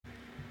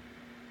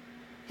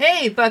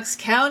Hey, Bucks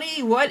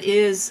County, what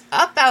is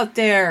up out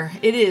there?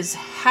 It is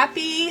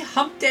happy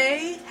hump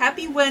day,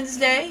 happy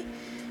Wednesday,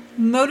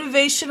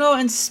 motivational,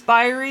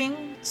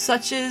 inspiring,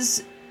 such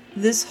as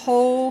this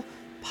whole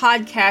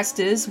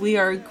podcast is. We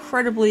are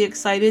incredibly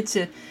excited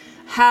to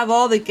have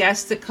all the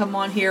guests that come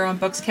on here on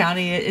Bucks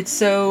County. It's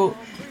so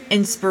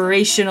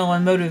inspirational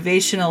and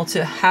motivational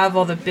to have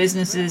all the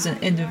businesses and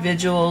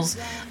individuals,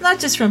 not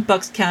just from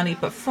Bucks County,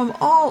 but from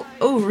all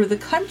over the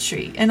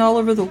country and all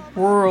over the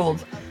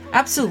world.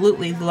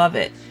 Absolutely love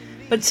it.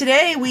 But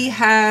today we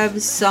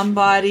have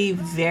somebody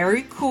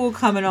very cool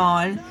coming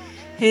on.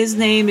 His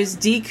name is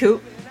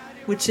D-Kupe,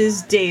 which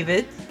is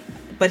David,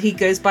 but he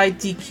goes by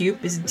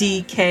D-Kupe, is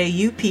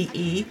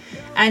D-K-U-P-E,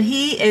 and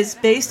he is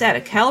based out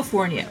of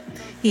California.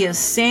 He is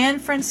San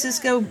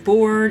Francisco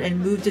born and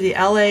moved to the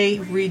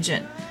LA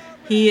region.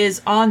 He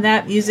is on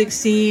that music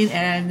scene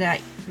and that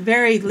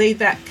very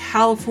laid-back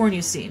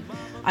California scene.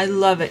 I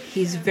love it.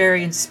 He's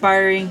very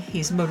inspiring.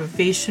 He's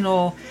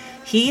motivational.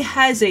 He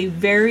has a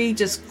very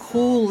just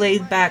cool,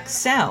 laid-back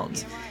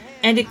sound.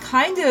 And it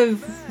kind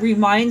of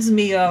reminds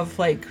me of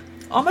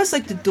almost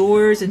like the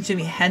Doors and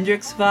Jimi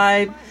Hendrix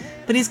vibe.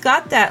 But he's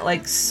got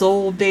that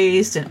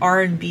soul-based and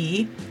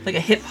R&B, like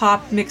a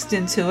hip-hop mixed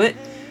into it.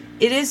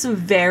 It is a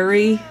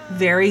very,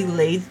 very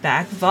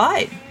laid-back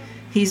vibe.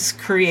 He's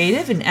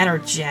creative and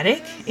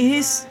energetic.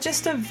 He's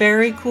just a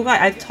very cool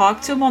guy. I've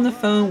talked to him on the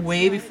phone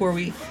way before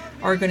we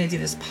are going to do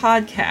this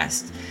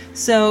podcast.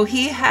 So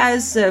he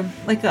has a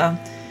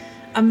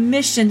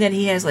mission that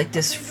he has,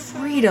 this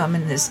freedom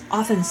and this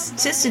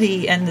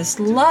authenticity and this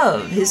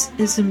love.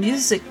 His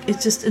music,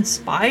 it just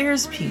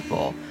inspires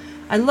people.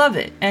 I love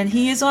it. And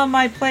he is on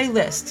my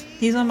playlist.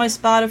 He's on my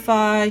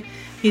Spotify.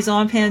 He's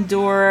on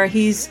Pandora.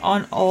 He's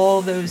on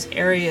all those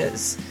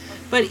areas.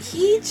 But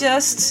he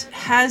just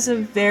has a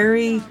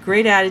very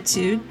great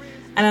attitude.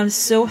 And I'm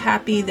so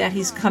happy that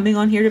he's coming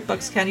on here to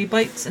Bucks County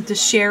Bites and to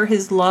share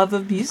his love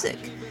of music.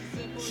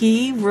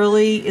 He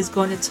really is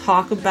going to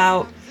talk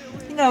about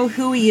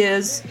who he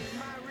is,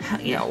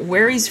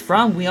 where he's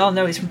from. We all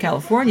know he's from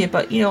California,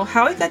 but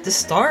how he got to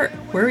start,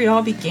 where he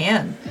all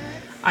began.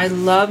 I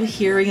love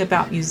hearing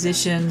about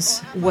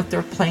musicians, what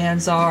their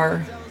plans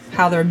are,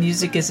 how their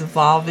music is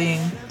evolving.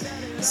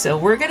 So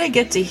we're going to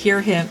get to hear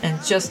him in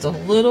just a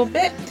little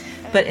bit.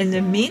 But in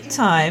the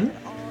meantime,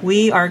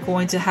 we are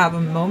going to have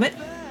a moment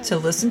to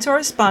listen to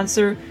our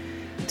sponsor,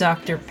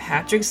 Dr.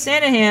 Patrick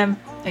Sanahan.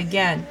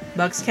 Again,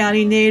 Bucks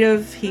County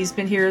native. He's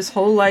been here his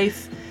whole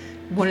life.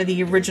 One of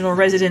the original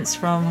residents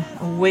from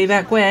way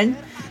back when.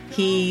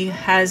 He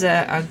has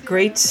a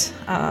great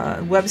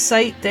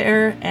website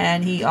there,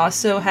 and he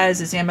also has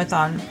his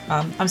Amazon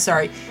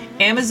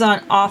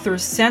Author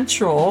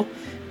Central,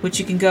 which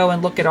you can go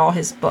and look at all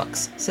his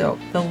books. So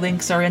the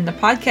links are in the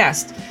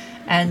podcast.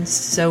 And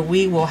so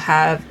we will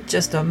have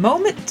just a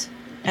moment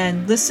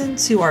and listen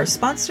to our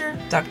sponsor,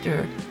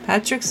 Dr.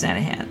 Patrick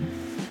Sanahan.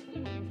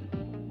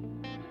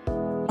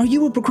 Are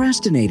you a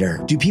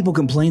procrastinator? Do people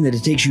complain that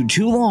it takes you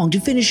too long to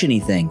finish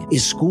anything?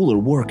 Is school or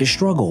work a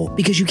struggle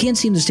because you can't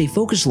seem to stay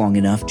focused long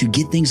enough to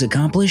get things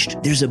accomplished?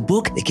 There's a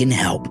book that can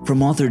help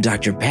from author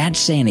Dr. Pat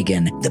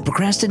Sanahan, The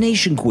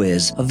Procrastination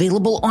Quiz,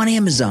 available on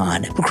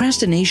Amazon.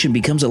 Procrastination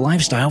becomes a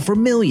lifestyle for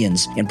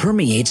millions and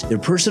permeates their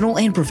personal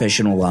and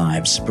professional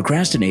lives.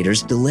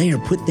 Procrastinators delay or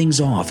put things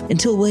off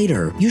until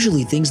later,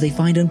 usually things they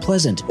find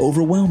unpleasant,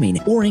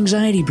 overwhelming, or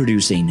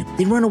anxiety-producing.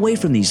 They run away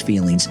from these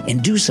feelings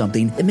and do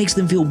something that makes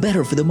them feel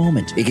better for the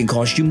moment. It can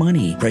cost you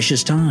money,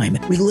 precious time,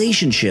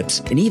 relationships,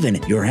 and even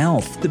your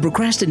health. The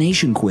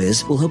Procrastination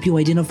Quiz will help you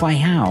identify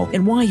how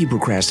and why you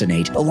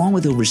procrastinate, along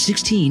with over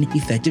 16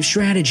 effective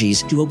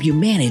strategies to help you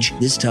manage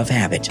this tough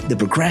habit. The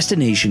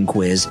Procrastination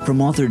Quiz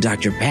from author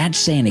Dr. Pat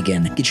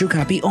Sanahan. Get your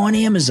copy on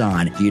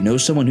Amazon. Do you know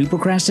someone who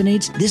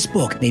procrastinates? This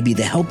book may be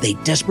the help they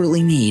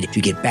desperately need to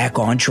get back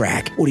on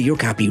track. Order your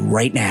copy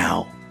right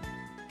now.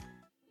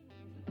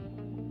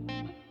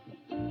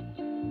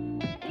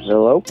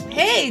 Hello?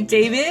 Hey,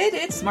 David.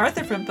 It's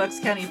Martha from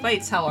Bucks County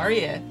Bites. How are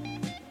you?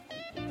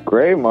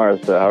 Great,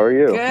 Martha. How are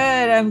you?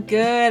 Good. I'm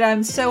good.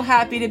 I'm so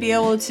happy to be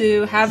able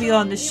to have you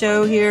on the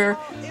show here.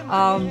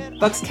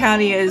 Bucks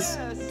County is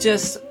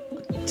just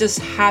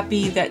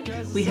happy that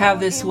we have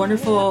this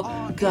wonderful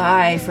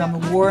guy from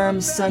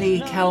warm,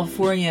 sunny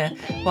California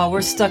while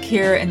we're stuck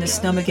here in the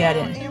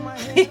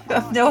Snowmageddon. You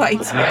have no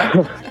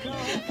idea.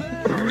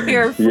 We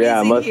are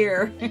freezing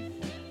here.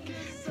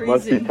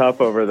 Must be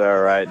tough over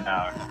there right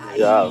now.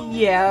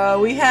 Yeah,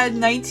 we had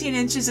 19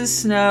 inches of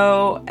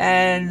snow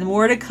and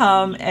more to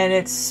come, and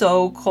it's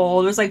so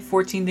cold. It was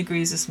 14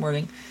 degrees this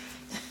morning.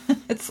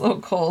 It's so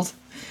cold.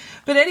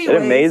 But anyway,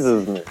 it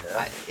amazes me.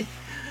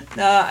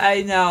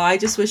 I know. I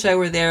just wish I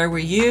were there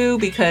with you,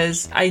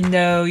 because I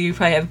know you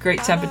probably have great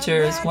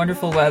temperatures,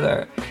 wonderful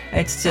weather.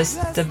 It's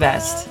just the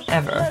best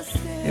ever.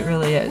 It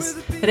really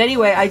is. But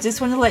anyway, I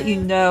just want to let you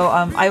know,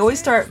 I always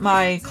start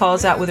my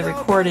calls out with a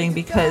recording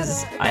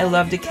because I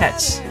love to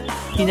catch,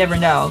 you never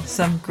know,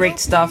 some great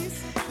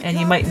stuff, and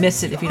you might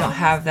miss it if you don't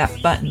have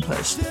that button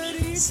pushed.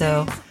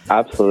 So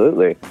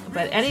Absolutely.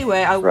 But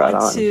anyway, I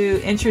want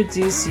to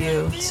introduce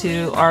you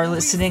to our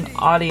listening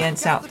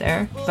audience out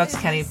there. Bucks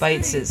County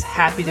Bites is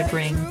happy to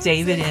bring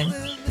David in.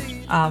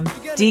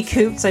 D.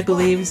 Coops, I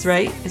believe, is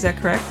right. Is that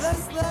correct?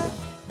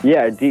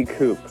 Yeah, D.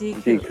 Coop.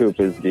 D. Coop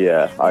is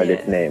the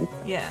artist name.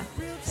 Yeah.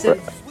 So,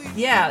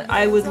 yeah,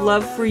 I would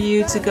love for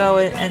you to go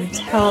and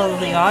tell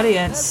the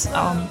audience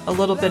a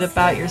little bit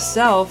about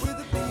yourself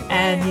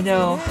and, you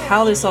know,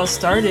 how this all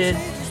started,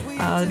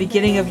 the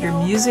beginning of your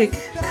music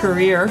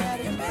career,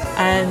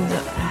 and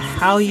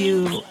how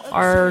you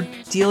are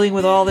dealing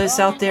with all this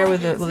out there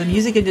with the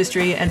music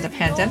industry and the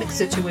pandemic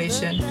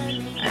situation,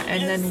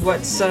 and then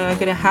what's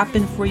going to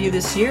happen for you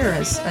this year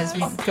as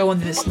we go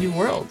into this new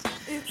world.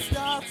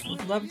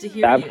 Would love to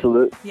hear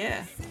Absolutely. you.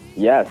 Yeah.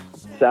 Yes,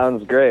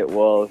 sounds great.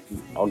 Well,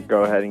 I'll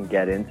go ahead and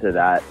get into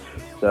that.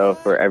 So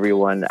for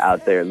everyone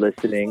out there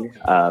listening,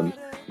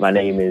 my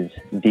name is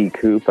D.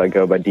 Coop. I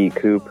go by D.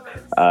 Coop.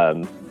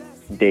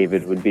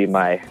 David would be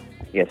my, I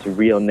guess,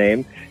 real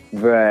name.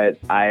 But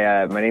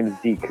my name is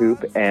D.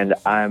 Coop, and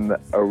I'm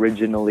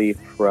originally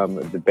from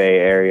the Bay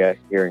Area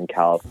here in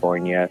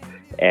California.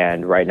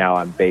 And right now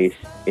I'm based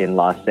in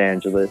Los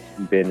Angeles.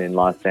 Been in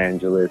Los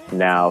Angeles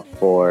now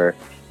for,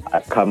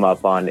 I've come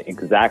up on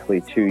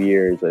exactly 2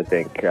 years, I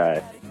think,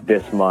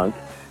 this month.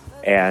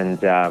 And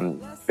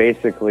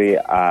basically,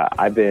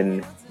 I've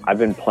been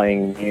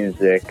playing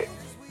music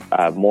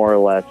more or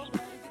less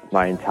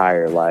my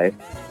entire life.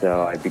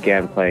 So I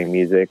began playing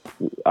music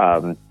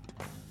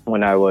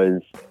when I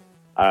was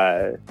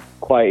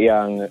quite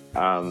young.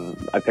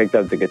 I picked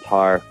up the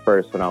guitar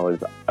first when I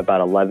was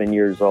about 11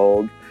 years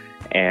old,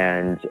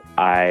 and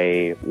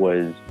I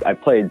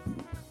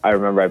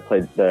remember I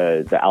played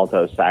the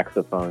alto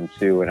saxophone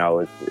too when I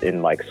was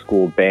in like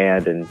school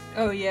band and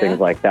things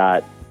like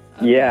that.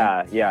 Okay.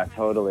 Yeah,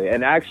 totally.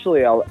 And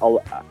actually,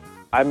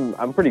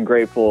 I'm pretty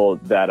grateful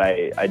that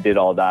I did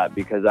all that,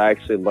 because I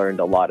actually learned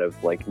a lot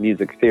of like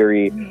music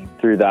theory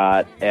through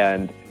that,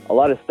 and a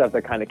lot of stuff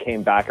that kind of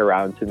came back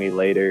around to me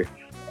later.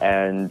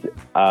 And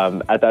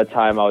at that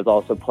time, I was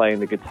also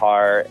playing the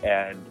guitar,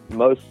 and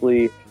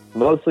mostly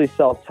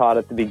self-taught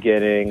at the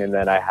beginning, and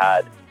then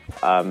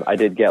I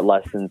did get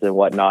lessons and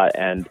whatnot.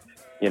 And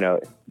you know,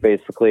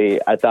 basically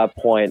at that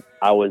point,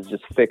 I was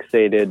just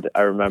fixated.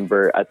 I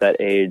remember at that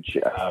age,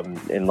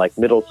 in like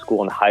middle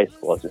school and high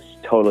school, I was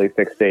just totally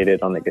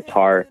fixated on the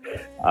guitar,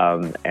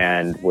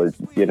 and would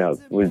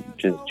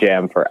just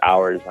jam for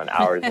hours on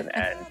hours and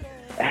end.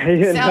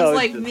 Sounds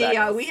like me.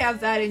 We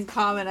have that in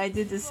common. I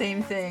did the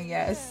same thing.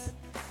 Yes,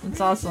 it's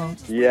awesome.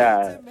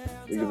 Yeah,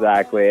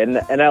 exactly. And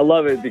I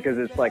love it because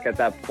it's like at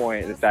that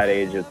point, at that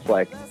age, it's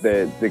like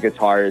the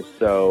guitar is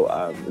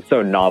so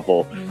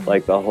novel. Mm-hmm.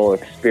 Like the whole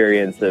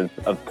experience of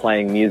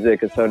playing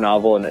music is so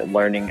novel, and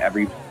learning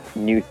every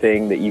new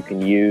thing that you can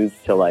use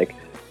to like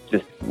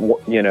just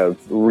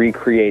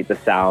recreate the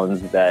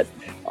sounds that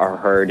are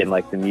heard in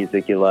like the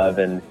music you love.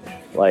 And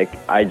like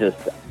I just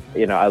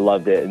I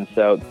loved it. And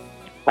so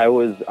I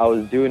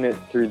was doing it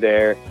through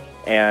there,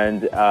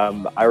 and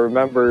I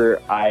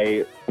remember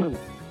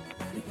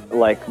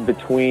like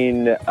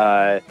between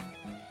so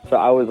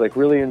I was like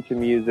really into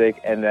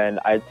music, and then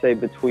I'd say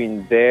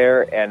between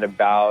there and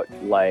about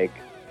like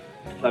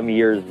some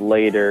years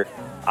later,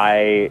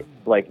 I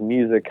like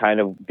music kind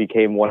of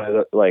became one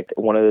of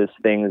those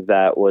things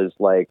that was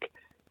like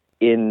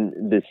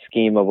in the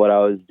scheme of what I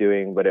was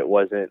doing, but it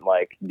wasn't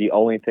like the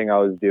only thing I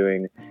was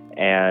doing.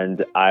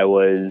 And I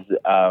was,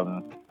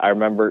 I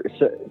remember,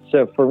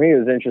 so for me, it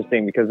was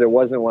interesting because it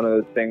wasn't one of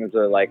those things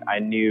where like I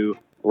knew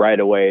right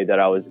away that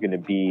I was going to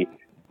be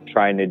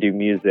trying to do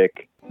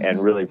music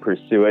and really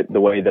pursue it the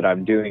way that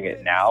I'm doing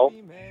it now.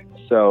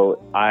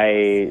 So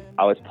I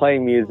was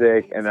playing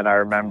music, and then I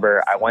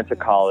remember I went to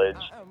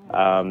college,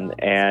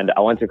 and I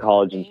went to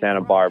college in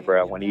Santa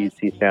Barbara, went to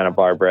UC Santa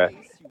Barbara.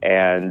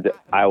 And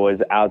I was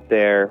out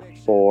there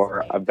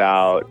for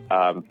about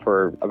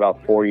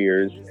 4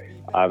 years,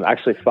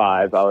 actually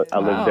 5. I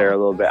lived there a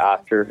little bit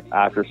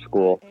after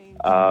school,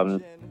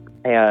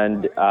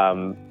 and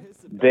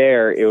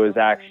there it was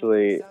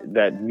actually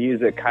that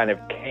music kind of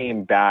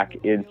came back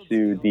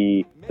into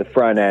the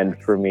front end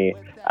for me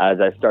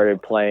as I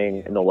started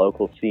playing in the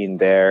local scene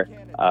there.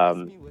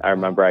 I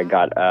remember I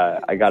got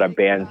a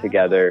band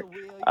together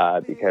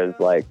because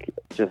like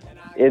just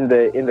in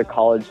the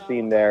college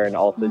scene there, and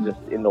also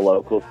just in the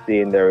local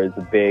scene, there was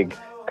a big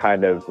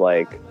kind of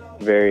like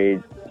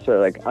very sort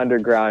of like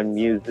underground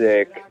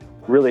music,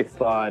 really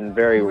fun,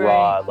 very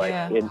raw,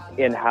 like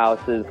in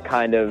houses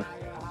kind of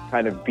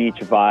beach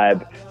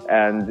vibe.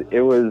 And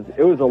it was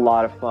a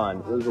lot of fun.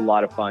 It was a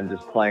lot of fun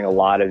just playing a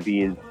lot of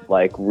these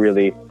like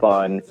really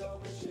fun,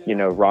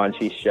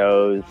 raunchy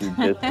shows, and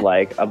just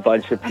like a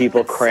bunch of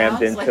people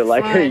crammed into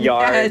like a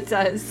yard. Yeah, it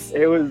does.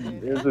 It was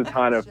a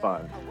ton of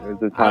fun. It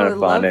was a ton of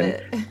fun. Love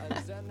it.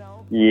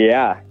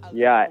 Yeah.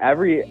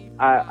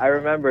 I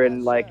remember,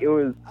 and like it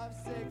was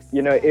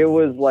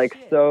like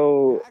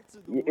so.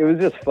 It was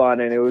just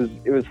fun, and it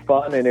was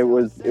fun, and it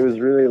was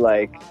really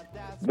like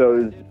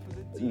those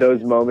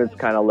moments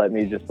kind of let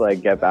me just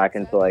like get back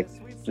into like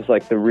just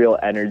like the real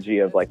energy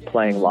of like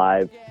playing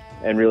live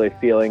and really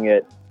feeling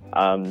it.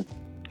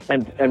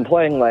 And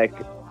playing, like,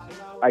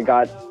 I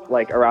got,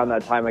 like, around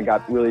that time, I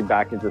got really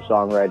back into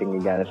songwriting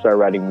again. I started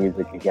writing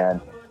music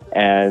again.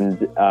 And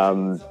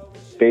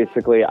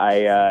basically,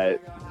 I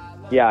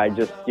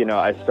just,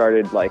 I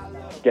started, like,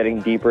 getting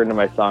deeper into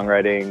my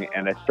songwriting,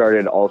 and I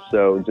started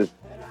also just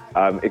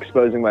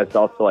exposing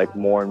myself to, like,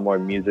 more and more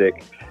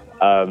music.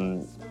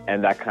 And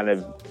that kind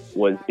of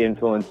was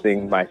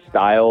influencing my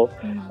style.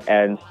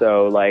 And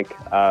so, like,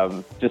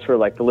 just for,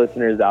 like, the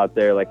listeners out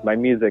there, like, my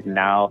music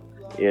now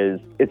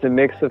it's a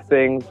mix of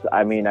things.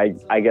 I mean,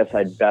 I guess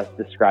I'd best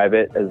describe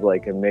it as,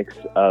 like, a mix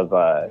of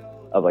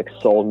like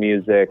soul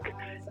music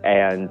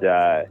and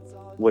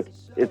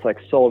it's like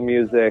soul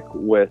music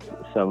with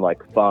some,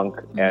 like, funk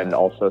and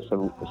also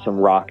some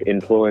rock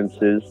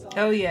influences.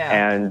 Oh yeah,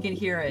 and you can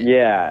hear it.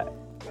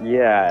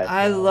 Yeah.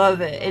 I love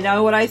it. You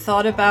know what I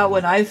thought about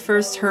when I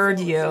first heard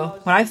you,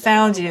 when I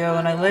found you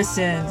and I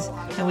listened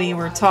and we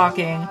were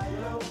talking,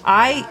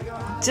 I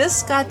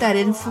just got that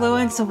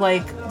influence of,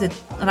 like,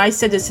 and I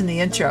said this in the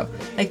intro,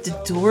 like the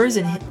Doors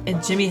and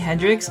Jimi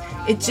Hendrix.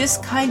 It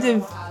just kind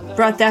of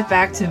brought that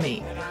back to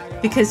me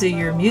because of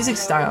your music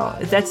style.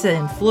 That's the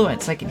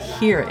influence. I can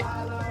hear it.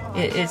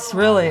 It's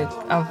really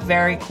a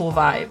very cool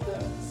vibe.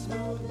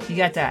 You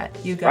got that.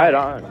 You got right it.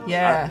 On.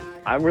 Yeah.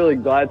 I'm really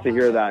glad to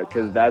hear that,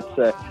 because that's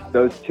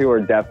those two are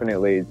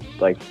definitely,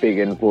 like, big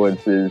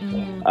influences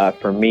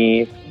for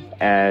me,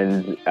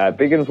 and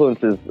big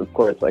influences, of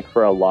course, like,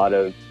 for a lot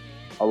of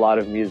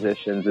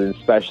musicians, and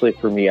especially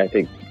for me. I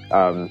think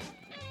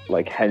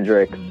like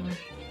Hendrix,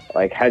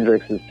 like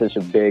Hendrix is such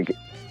a big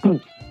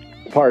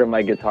part of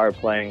my guitar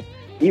playing,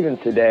 even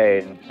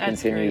today, and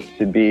That's continues great.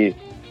 to be.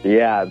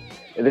 Yeah,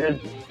 it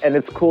is, and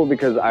it's cool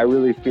because I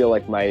really feel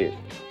like my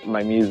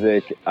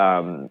music,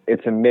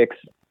 it's a mix.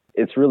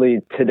 It's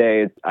really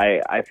today.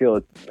 I feel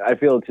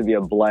it to be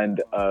a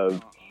blend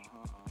of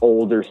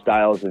older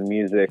styles of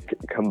music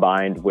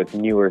combined with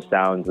newer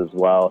sounds as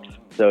well.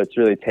 So it's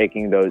really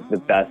taking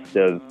the best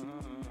of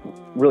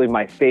really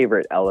my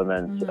favorite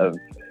elements of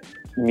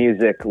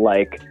music,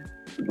 like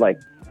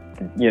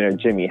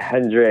Jimi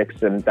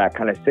Hendrix and that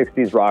kind of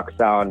 60s rock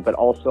sound, but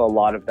also a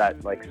lot of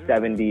that, like,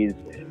 70s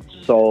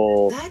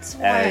soul. That's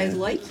why I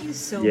like you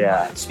so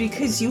much,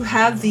 because you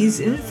have these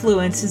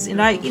influences,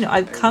 and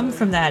I've come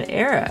from that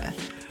era.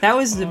 That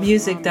was the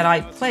music that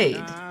I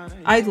played.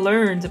 I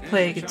learned to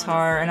play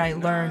guitar, and I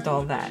learned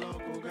all that.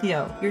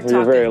 You're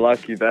very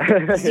lucky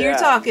then. So you're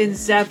talking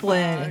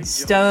Zeppelin and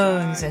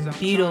Stones and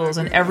Beatles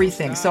and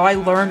everything. So I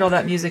learned all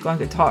that music on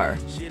guitar.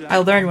 I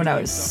learned when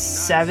I was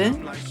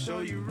 7.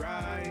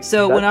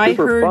 So when I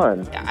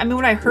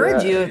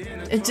heard you,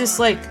 it just,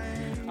 like,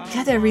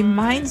 God, that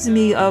reminds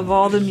me of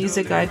all the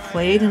music I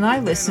played and I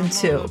listened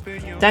to.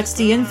 That's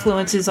the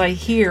influences I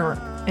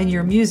hear in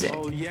your music.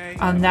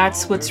 And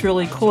that's what's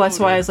really cool. That's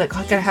why I was like,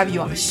 I gotta have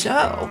you on the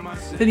show.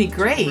 It'd be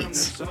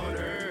great.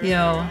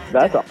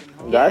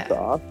 That's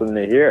awesome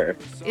to hear.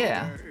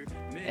 Yeah.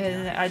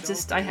 And I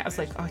was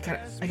like,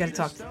 I gotta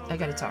talk to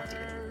you.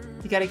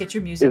 You gotta get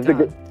your music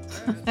on.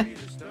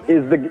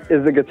 Is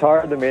the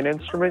guitar the main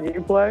instrument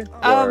you play?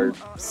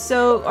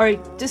 So, all right,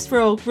 just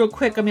real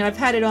quick. I mean, I've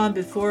had it on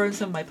before in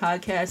some of my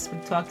podcasts. We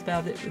talked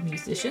about it with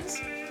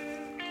musicians.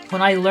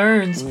 When I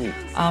learned,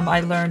 I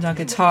learned on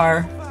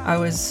guitar. I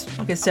was,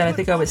 like I said, I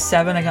think I was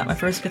 7. I got my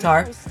first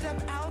guitar.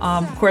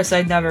 Of course,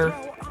 I never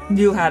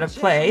knew how to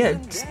play. I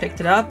just picked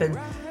it up, and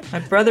my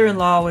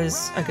brother-in-law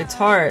was a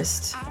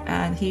guitarist,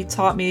 and he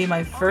taught me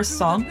my first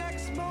song,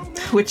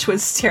 which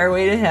was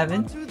Stairway to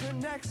Heaven.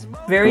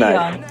 Very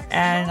young,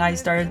 and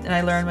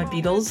I learned my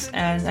Beatles,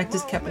 and I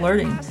just kept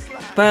learning.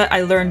 But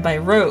I learned by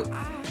rote,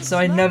 so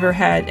I never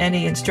had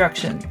any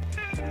instruction.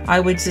 I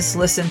would just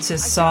listen to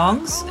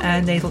songs,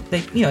 and they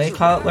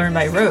call it learn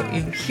by rote.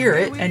 You hear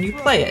it and you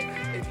play it,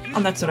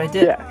 and that's what I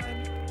did. Yeah.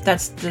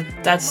 That's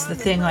the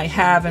thing I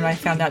have, and I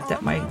found out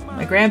that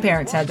my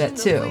grandparents had that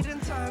too.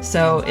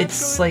 So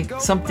it's like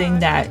something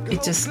that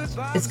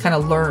it's kind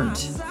of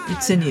learned.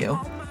 It's in you,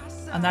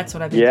 and that's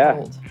what I've been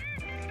told.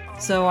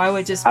 So I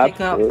would just pick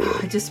up,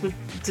 I just would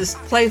just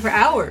play for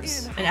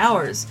hours and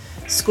hours.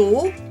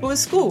 School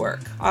was schoolwork.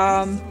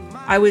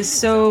 I was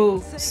so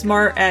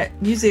smart at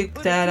music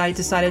that I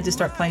decided to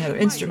start playing other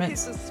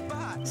instruments.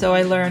 So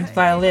I learned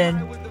violin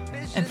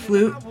and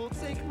flute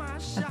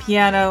and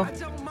piano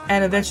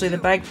and eventually the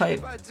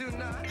bagpipe.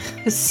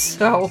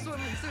 So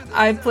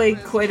I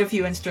played quite a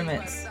few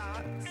instruments.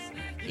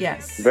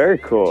 Yes. Very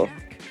cool.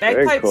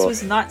 Bagpipes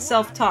was not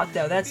self-taught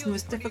though. That's the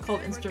most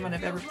difficult instrument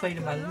I've ever played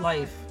in my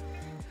life.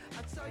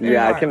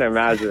 I can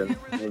imagine.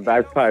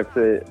 Bagpipes,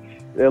 it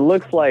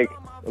looks like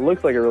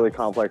a really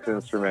complex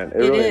instrument. It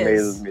really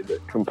amazes me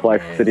the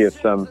complexity of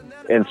some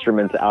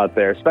instruments out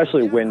there,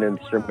 especially wind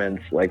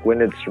instruments. Like,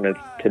 wind instruments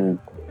can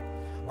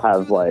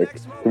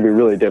be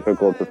really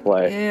difficult to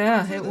play.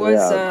 Yeah, it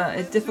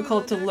was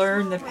difficult to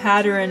learn the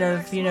pattern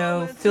of,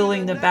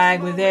 filling the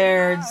bag with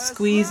air and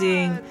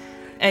squeezing,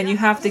 and you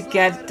have to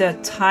get the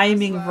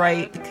timing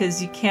right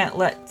because you can't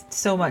let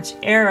so much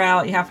air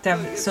out. You have to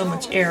have so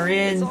much air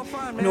in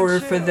order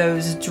for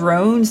those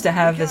drones to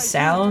have the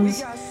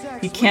sounds.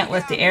 you can't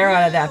let the air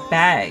out of that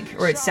bag,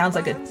 or it sounds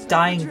like a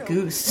dying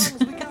goose.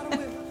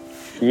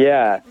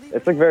 Yeah,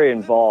 it's like very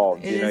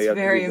involved. It you know, is you have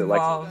very to be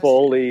involved. like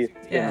fully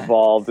Yeah.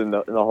 involved in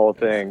the whole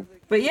thing.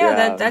 But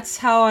yeah,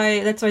 that's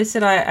why I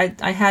said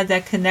I had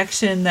that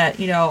connection that,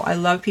 you know, I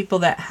love people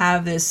that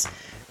have this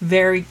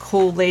very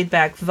cool, laid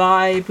back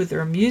vibe with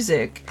their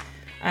music.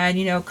 And,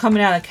 you know,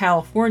 coming out of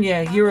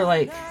California, you were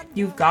like,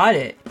 you've got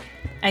it.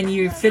 And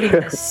you're fitting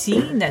the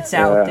scene that's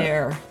out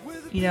there.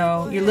 You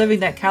know, you're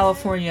living that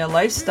California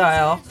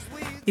lifestyle.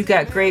 You've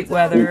got great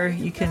weather.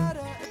 You can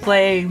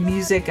play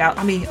music out.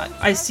 I mean,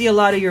 I see a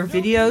lot of your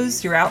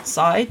videos. You're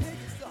outside.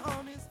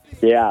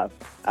 Yeah,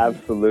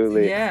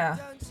 absolutely. Yeah.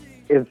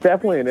 It's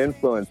definitely an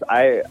influence.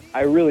 I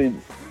really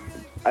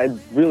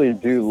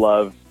do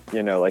love,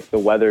 you know, like the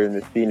weather and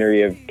the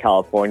scenery of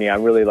California.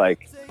 I'm really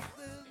like,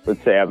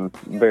 would say I'm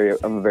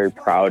a very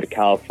proud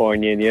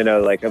Californian, you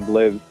know, like I've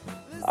lived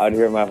out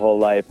here my whole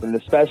life, and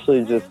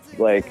especially just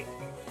like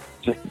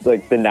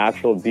the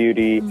natural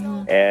beauty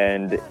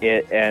and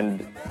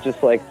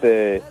just like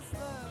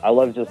I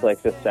love just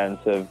like the sense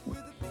of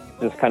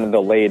just kind of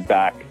the laid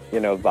back, you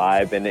know,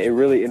 vibe, and it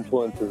really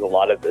influences a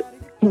lot of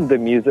the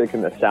music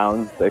and the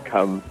sounds that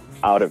come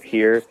out of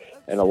here,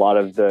 and a lot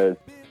of the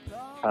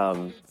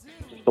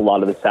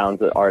sounds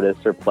that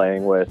artists are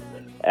playing with.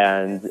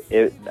 And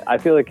I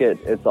feel like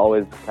it's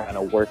always kind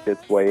of worked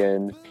its way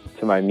in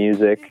to my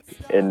music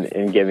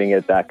in giving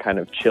it that kind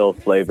of chill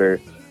flavor.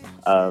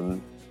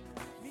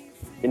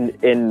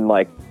 In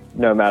like,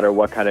 no matter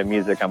what kind of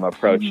music I'm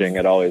approaching,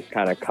 it always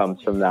kind of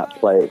comes from that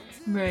place.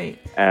 Right.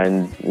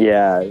 And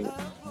yeah.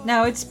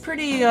 Now it's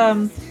pretty,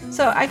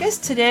 so I guess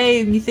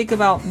today when you think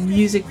about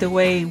music, the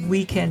way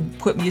we can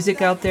put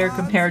music out there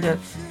compared to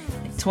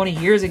 20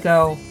 years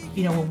ago,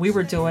 you know, when we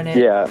were doing it.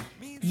 Yeah.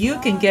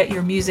 You can get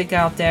your music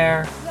out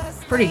there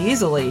pretty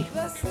easily.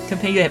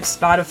 Compared to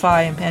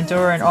Spotify and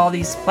Pandora and all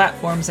these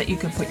platforms that you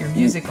can put your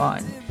music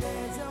on.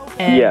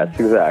 And yes,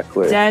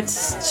 exactly.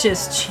 That's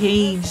just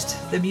changed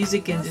the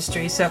music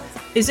industry. So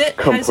is it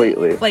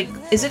completely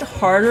is it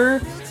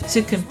harder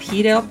to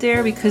compete out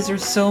there because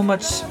there's so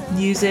much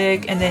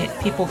music and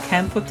that people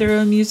can put their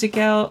own music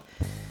out?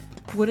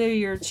 What are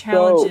your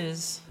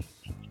challenges?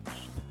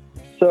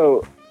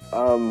 So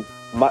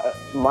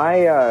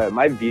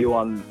my view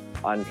on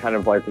kind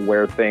of like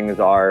where things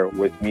are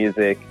with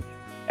music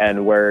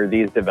and where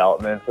these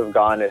developments have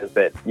gone is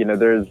that, you know,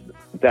 there's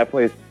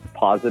definitely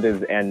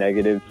positives and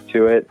negatives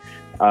to it.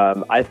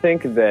 I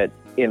think that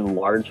in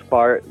large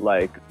part,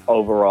 like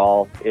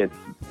overall, it's,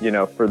 you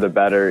know, for the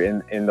better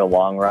in the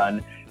long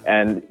run.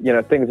 And, you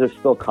know, things are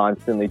still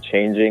constantly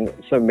changing.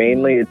 So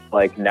mainly it's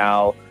like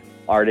now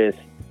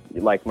artists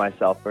like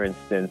myself, for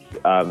instance,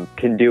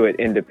 can do it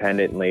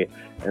independently.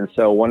 And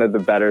so one of the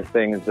better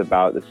things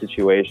about the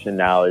situation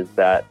now is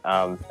that,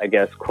 I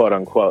guess, quote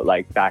unquote,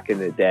 like back in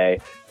the day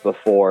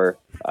before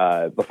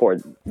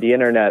the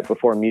internet,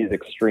 before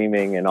music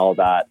streaming and all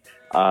that,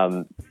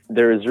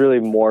 there is really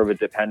more of a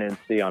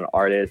dependency on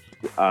artists,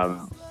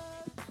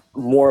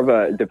 more of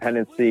a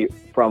dependency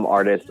from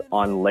artists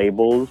on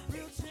labels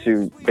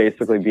to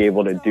basically be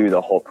able to do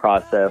the whole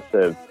process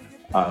of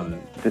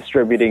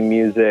distributing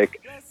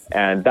music.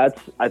 And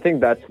I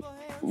think that's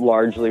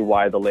largely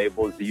why the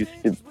labels used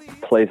to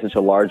play such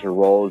a larger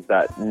role, is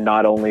that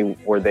not only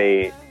were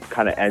they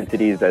kind of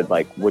entities that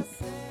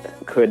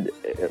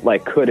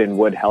could and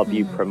would help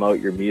you promote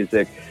your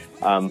music,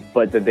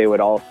 but that they would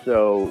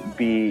also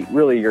be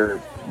really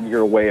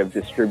your way of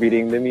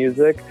distributing the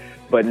music.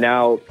 But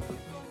now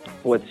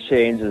what's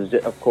changed is,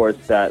 of course,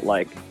 that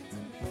like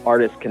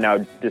artists can now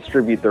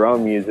distribute their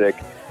own music,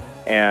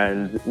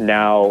 and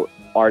now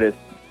artists,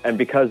 and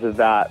because of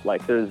that,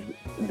 like there's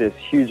this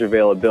huge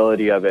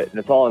availability of it, and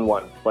it's all in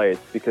one place.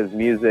 Because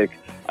music,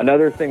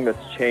 another thing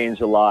that's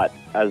changed a lot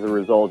as a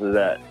result of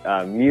that,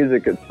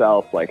 music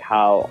itself, like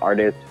how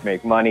artists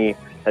make money,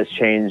 has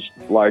changed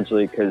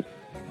largely because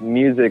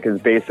music is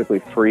basically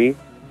free.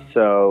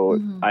 So,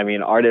 I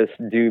mean, artists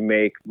do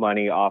make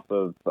money off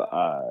of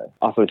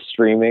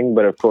streaming,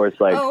 but of course,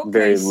 like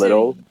very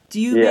little. Do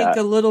you make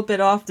a little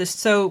bit off this?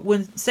 So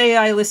when, say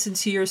I listen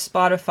to your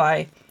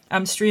Spotify,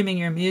 I'm streaming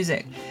your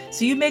music.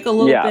 So you make a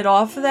little bit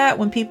off of that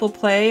when people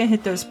play and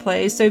hit those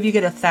plays. So if you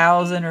get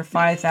 1,000 or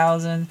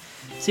 5,000,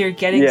 so you're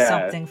getting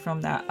something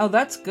from that. Oh,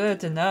 that's good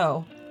to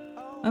know.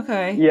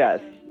 Okay. Yes.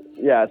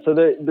 Yeah. So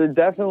there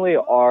definitely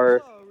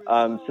are,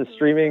 so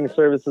streaming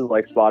services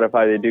like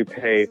Spotify, they do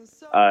pay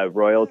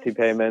royalty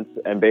payments,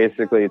 and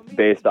basically it's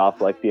based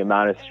off like the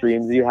amount of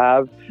streams you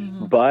have.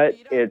 But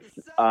it's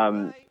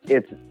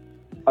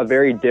a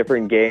very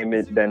different game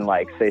than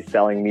like, say,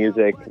 selling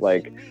music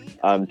like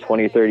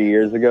 20, 30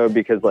 years ago,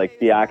 because like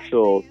the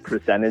actual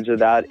percentage of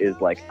that is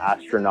like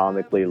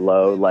astronomically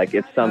low. Like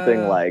it's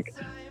something like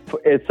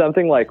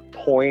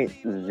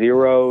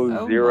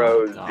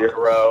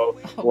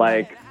 0.0000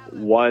 like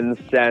 1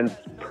 cent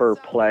per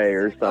play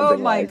or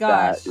something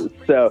that.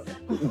 So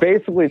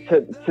basically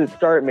to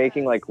start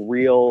making like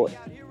real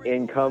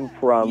income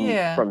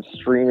from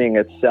streaming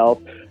itself,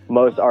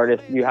 most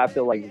artists, you have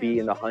to like be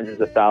in the hundreds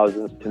of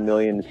thousands to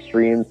millions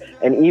streams.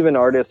 And even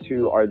artists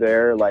who are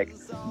there, like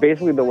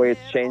basically the way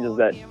it's changed is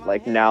that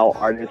like now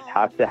artists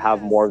have to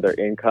have more of their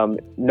income,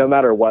 no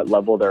matter what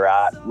level they're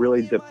at,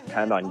 really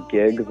depend on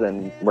gigs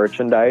and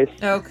merchandise.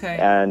 Okay.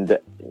 And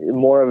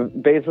more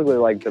of basically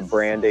like the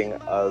branding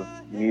of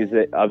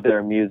music, of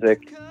their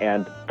music,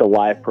 and the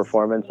live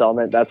performance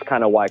element. That's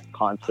kind of why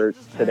concerts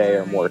today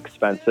are more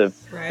expensive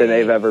than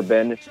they've ever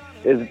been,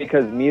 is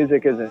because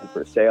music isn't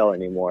for sale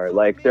anymore.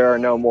 Like there are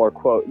no more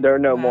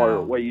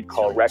more what you'd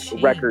call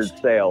record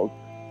sales.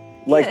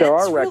 Like there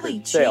are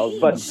record sales,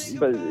 but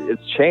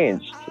it's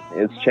changed.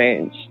 It's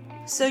changed.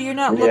 So you're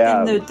not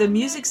looking the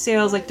music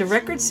sales, like the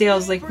record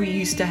sales like we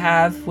used to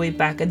have way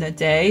back in the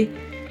day.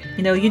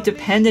 You know, you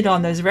depended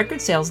on those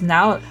record sales.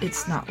 Now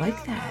it's not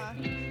like that.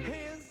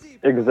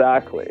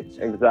 Exactly.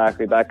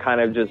 That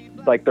kind of just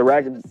like the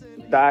record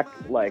back,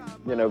 like,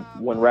 you know,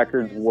 when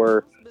records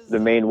were the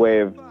main way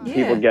of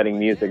people getting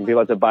music, people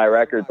had to buy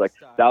records. Like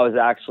that was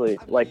actually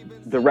like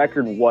the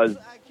record was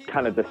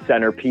kind of the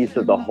centerpiece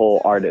of the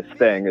whole artist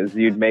thing, is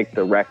you'd make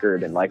the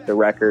record and like the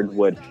record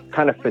would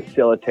kind of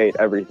facilitate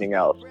everything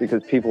else,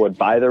 because people would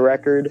buy the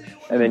record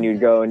and then you'd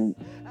go and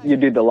you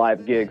do the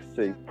live gigs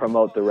to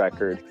promote the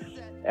record.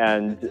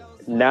 And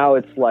now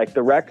it's like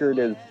the record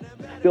is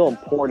still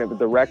important, but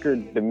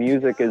the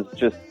music is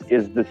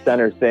the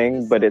center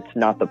thing, but it's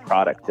not the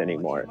product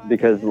anymore,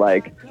 because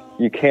like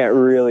you can't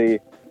really,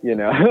 you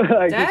know,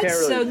 like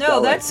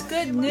that's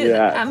good news.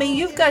 Yeah. I mean,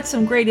 you've got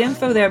some great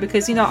info there,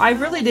 because, you know, I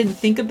really didn't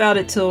think about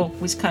it till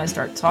we kind of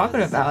start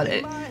talking about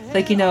it.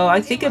 Like, you know,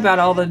 I think about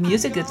all the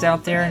music that's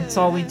out there and it's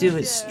all we do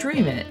is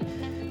stream it.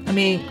 I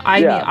mean,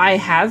 I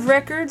have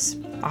records.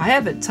 I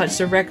haven't touched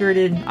a record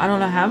in I don't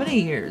know how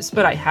many years,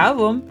 but I have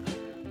them.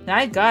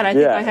 I think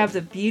I have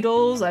the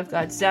Beatles, I've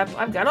got Zepp,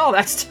 I've got all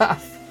that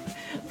stuff.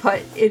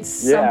 But it's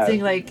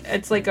something like,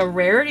 it's like a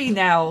rarity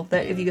now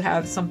that if you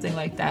have something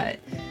like that.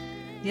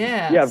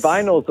 Yeah. Yeah,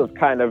 vinyls have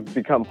kind of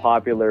become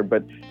popular,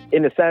 but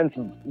in a sense,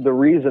 the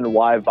reason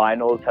why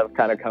vinyls have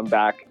kind of come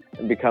back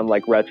and become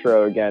like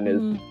retro again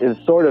is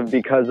sort of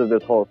because of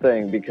this whole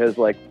thing, because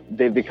like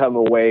they've become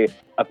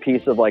a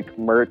piece of like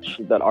merch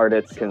that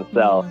artists can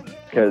sell,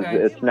 because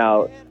it's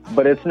now,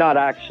 but it's not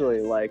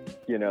actually like,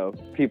 you know,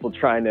 people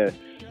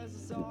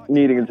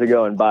needing to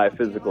go and buy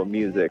physical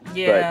music, but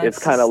it's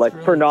kind of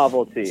like for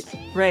novelty.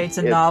 Right, it's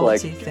a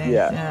novelty thing.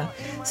 Yeah.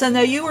 So now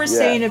you were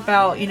saying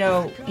about, you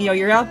know,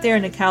 you're out there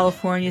in the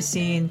California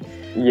scene.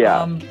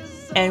 Yeah.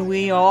 And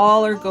we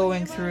all are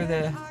going through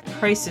the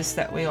crisis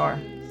that we are.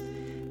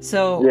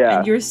 So,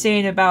 and you're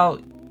saying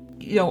about,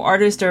 you know,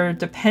 artists are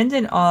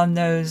dependent on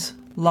those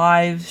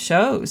live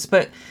shows,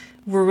 but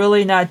we're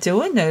really not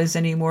doing those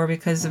anymore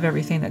because of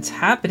everything that's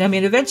happened. I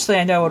mean, eventually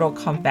I know it'll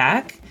come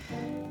back.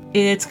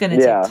 It's going to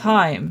take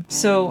time.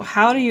 So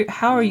how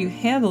are you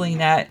handling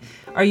that?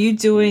 Are you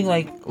doing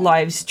like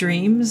live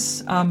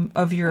streams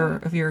of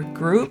your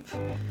group?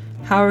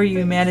 How are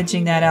you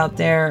managing that out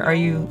there? Are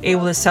you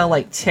able to sell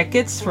like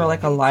tickets for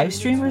like a live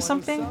stream or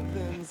something?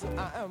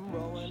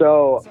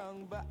 So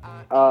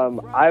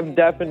I've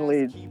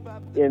definitely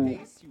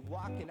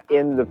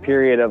in the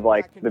period of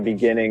like since the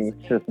beginning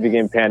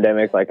of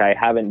pandemic, like I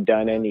haven't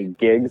done any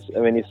gigs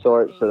of any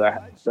sort, so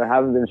there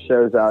haven't been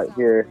shows out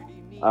here.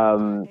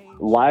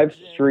 Live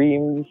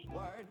streams.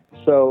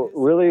 So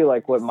really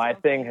like what my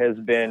thing has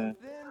been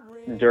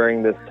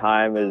during this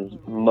time is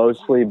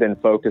mostly been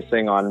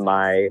focusing on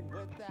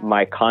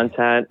my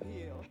content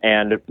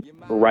and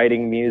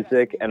writing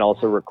music and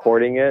also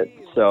recording it.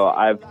 So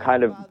I've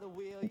kind of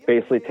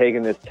basically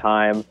taken this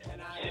time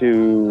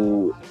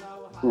to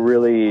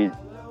really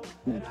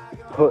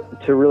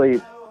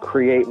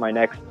create my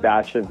next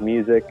batch of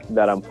music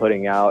that I'm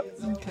putting out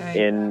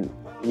in,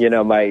 you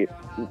know, my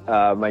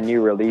new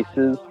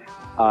releases.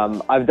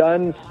 I've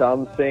done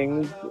some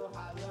things,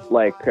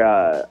 like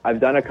I've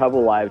done a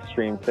couple live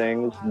stream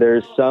things.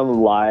 There's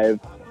some live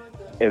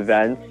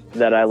events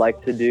that I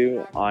like to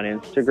do on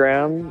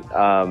Instagram,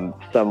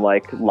 some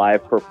like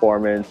live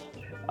performance,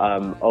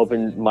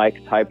 open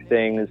mic type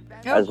things,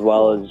 as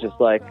well as just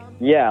like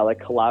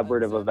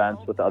collaborative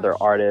events with other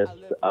artists,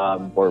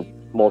 or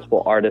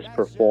multiple artists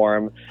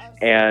perform.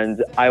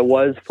 And I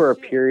was, for a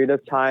period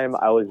of time,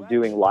 I was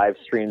doing live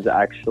streams.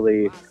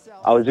 Actually,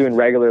 I was doing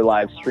regular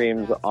live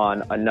streams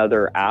on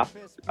another app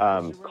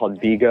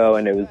called Bigo,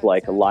 and it was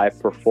like a live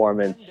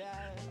performance,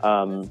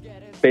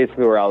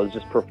 basically where I was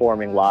just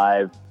performing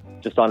live,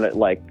 just on it,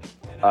 like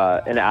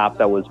an app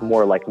that was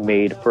more like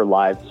made for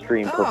live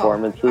stream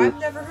performances. I've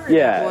never heard of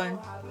that one.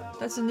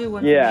 That's a new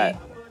one for me.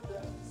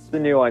 It's the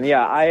new one.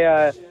 Yeah,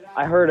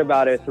 I heard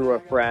about it through a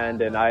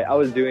friend, and I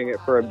was doing it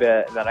for a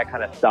bit, and then I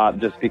kind of stopped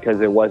just because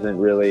it wasn't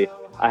really,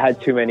 I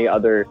had too many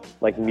other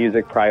like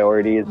music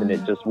priorities, and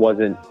it just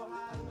wasn't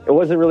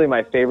really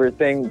my favorite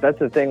thing. That's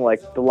the thing,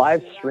 like the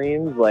live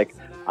streams, like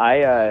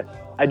I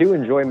do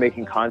enjoy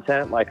making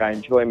content, like I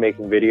enjoy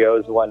making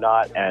videos and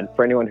whatnot, and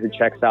for anyone who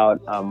checks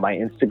out my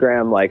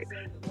Instagram, like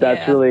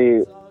that's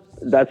really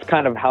that's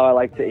kind of how I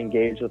like to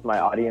engage with my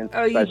audience,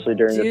 especially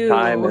during this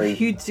time.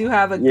 You do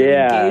have a good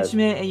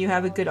engagement, and you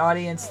have a good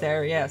audience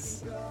there.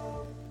 Yes.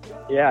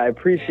 Yeah, I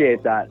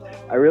appreciate that.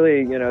 I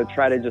really,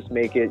 try to just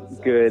make it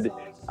good.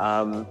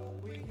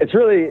 It's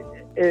really,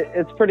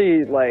 it's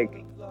pretty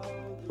like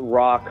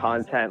raw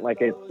content.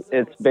 Like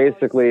it's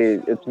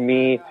basically, it's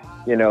me,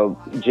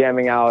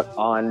 jamming out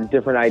on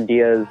different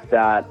ideas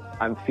that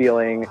I'm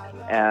feeling,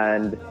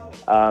 and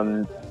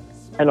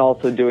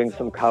also doing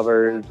some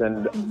covers.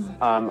 And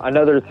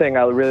another thing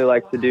I really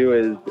like to do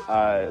is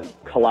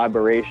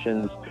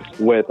collaborations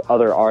with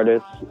other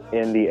artists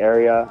in the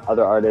area,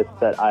 other artists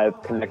that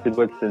I've connected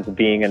with since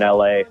being in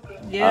LA.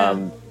 Yeah.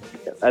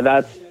 And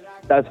that's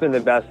been the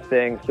best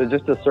thing. So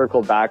just to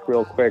circle back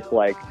real quick,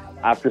 like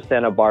after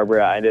Santa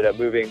Barbara, I ended up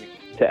moving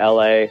to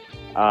LA,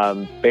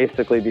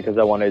 basically because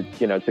I wanted,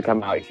 to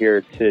come out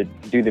here to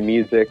do the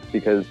music,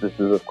 because this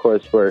is of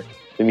course where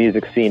the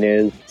music scene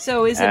is.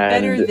 So is it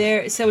better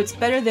there? So it's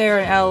better there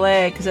in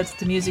LA because that's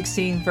the music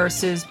scene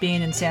versus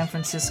being in San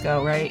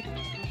Francisco, right?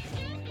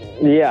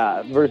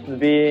 Yeah, versus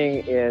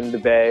being in the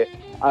Bay.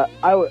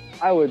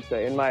 I would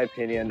say, in my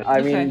opinion,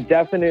 I mean,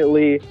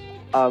 definitely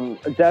am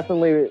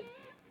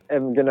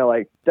gonna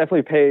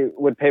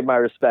would pay my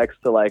respects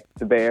to like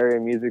the Bay Area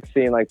music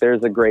scene. Like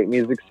there's a great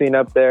music scene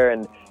up there,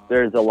 and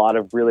there's a lot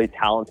of really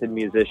talented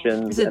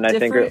musicians. And I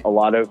think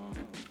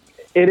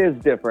it is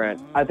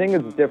different. I think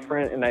it's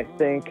different, and I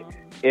think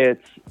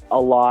it's a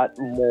lot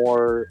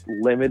more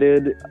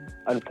limited,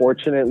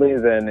 unfortunately,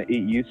 than it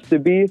used to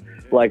be.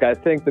 Like I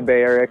think the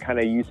Bay Area kind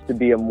of used to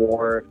be a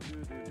more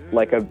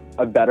like a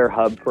better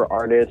hub for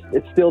artists.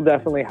 It still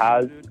definitely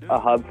has a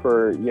hub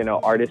for,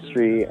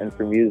 artistry and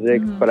for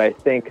music, but I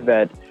think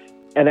that,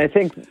 and I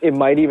think it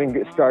might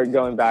even start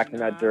going back in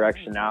that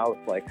direction now,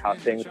 with like how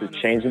things have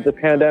changed with the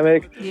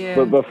pandemic. Yeah.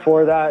 But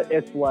before that,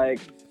 it's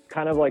like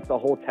kind of like the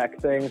whole tech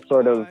thing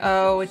sort of.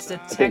 Oh, it's the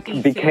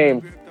techie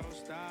thing.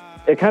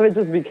 It kind of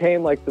just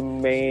became like the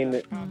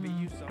main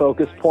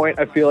focus point,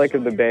 I feel like,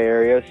 of the Bay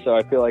Area. So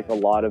I feel like a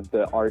lot of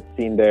the art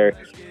scene there,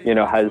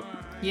 has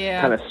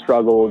kind of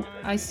struggled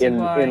in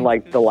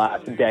like the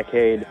last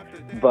decade.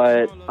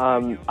 But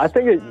I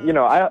think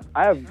I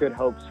have good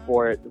hopes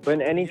for it. But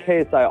in any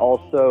case, I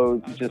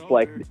also just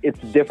like, it's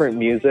different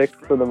music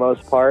for the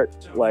most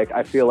part. Like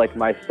I feel like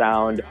my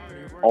sound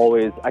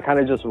I kind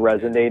of just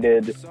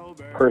resonated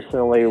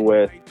personally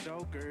with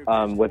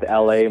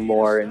LA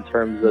more in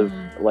terms of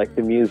like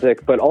the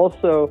music, but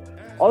also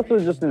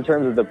just in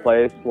terms of the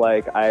place.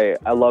 Like I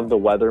love the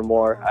weather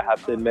more, I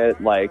have to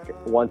admit. Like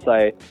once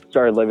I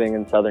started living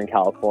in Southern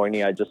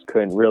California, I just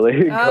couldn't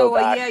really go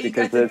back,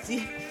 because it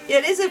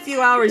is a few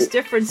hours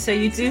difference, so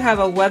you do have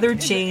a weather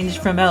change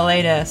from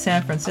LA to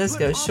San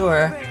Francisco,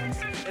 sure.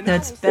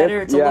 That's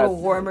better. It's a little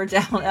warmer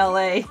down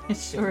LA.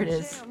 Sure it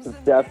is.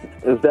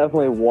 It's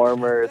definitely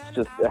warmer. It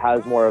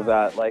has more of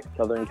that like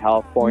Southern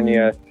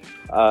California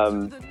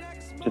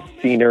just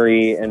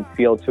scenery and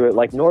feel to it.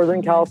 Like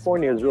Northern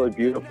California is really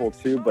beautiful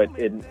too, but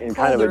in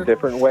kind of a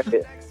different way.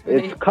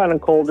 It's kind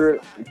of colder.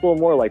 It's a little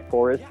more like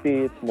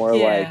foresty. It's more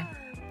like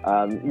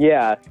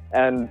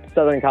and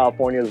Southern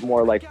California is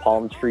more like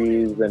palm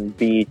trees and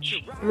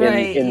beach.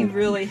 Right, you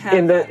really have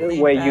in the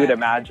way you'd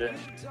imagine.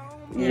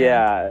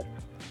 Yeah.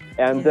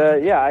 And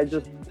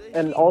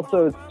and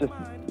also it's just,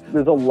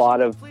 there's a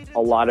lot of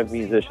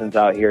musicians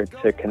out here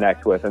to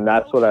connect with, and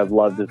that's what I've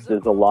loved, is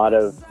there's a lot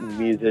of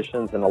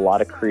musicians and a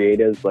lot of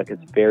creatives. Like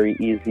it's very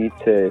easy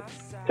to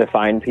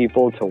find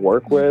people to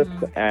work with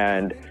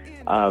and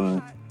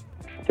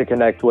to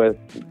connect with,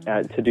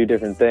 to do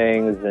different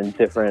things and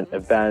different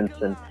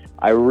events. And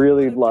I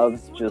really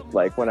loved, just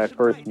like when I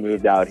first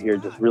moved out here,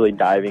 just really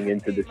diving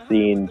into the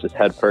scene just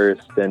head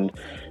first and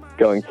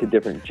going to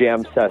different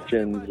jam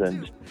sessions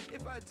and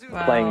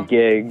playing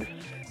gigs,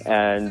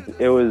 and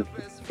it was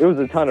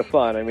a ton of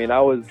fun. I mean, I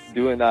was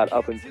doing that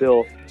up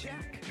until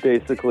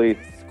basically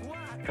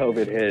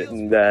COVID hit,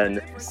 and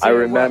then I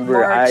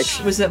remember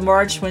was it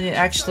March when you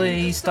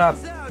actually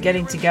stopped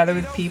getting together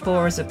with people,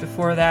 or was it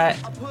before that?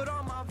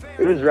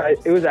 It was right.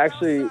 It was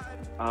actually,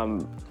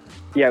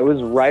 it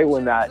was right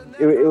when that.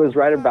 It was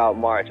right about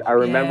March. I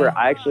remember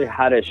I actually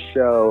had a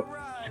show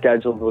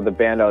scheduled with the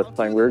band I was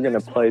playing. We were going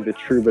to play the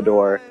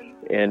Troubadour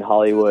in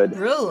Hollywood.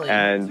 Really?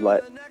 And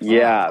like,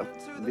 it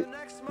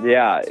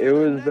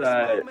was,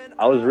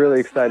 I was really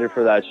excited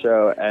for that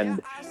show.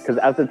 And because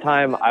at the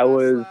time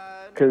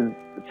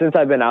since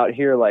I've been out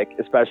here, like,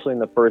 especially in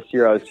the first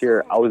year I was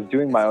here, I was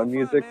doing my own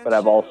music, but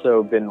I've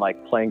also been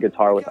like playing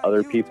guitar with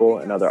other people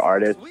and other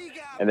artists.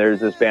 And there's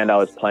this band I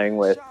was playing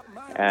with,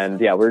 and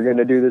we're going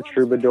to do the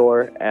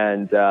Troubadour.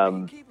 And,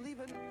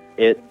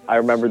 I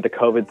remember the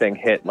COVID thing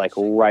hit like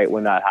right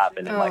when that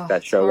happened, and like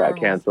that show got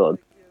canceled.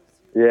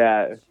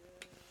 Yeah.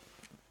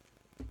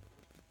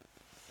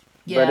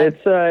 But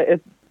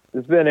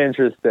it's been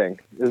interesting.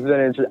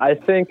 I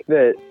think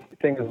that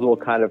things will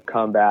kind of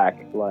come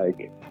back,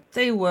 like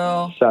they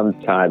will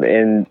sometime.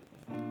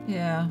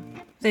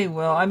 They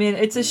will. I mean,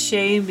 it's a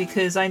shame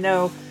because I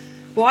know.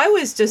 Well, I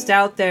was just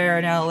out there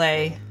in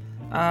LA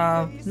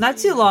Not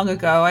too long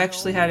ago, I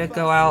actually had to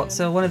go out.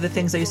 So one of the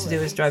things I used to do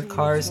is drive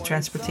cars,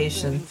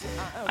 transportation.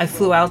 I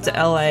flew out to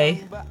LA,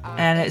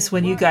 and it's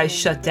when you guys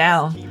shut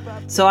down.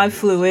 So I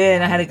flew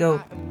in. I had to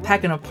go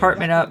pack an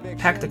apartment up,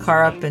 pack the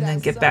car up, and then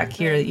get back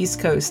here to the East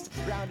Coast.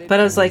 But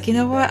I was like, you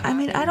know what? I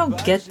mean, I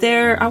don't get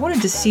there. I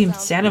wanted to see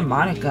Santa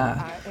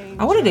Monica.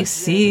 I wanted to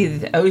see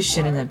the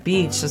ocean and the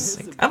beach.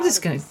 Just like, I'm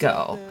just gonna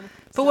go.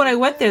 But when I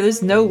went there,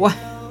 there's no one.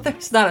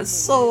 There's not a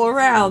soul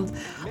around.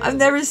 I've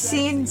never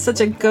seen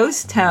such a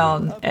ghost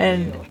town,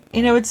 and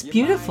it's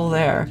beautiful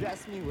there.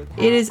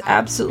 It is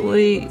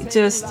absolutely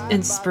just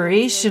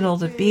inspirational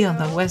to be on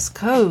the West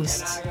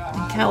Coast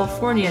in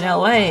California and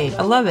LA.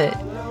 I love it.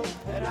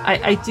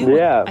 I do.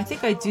 Yeah. I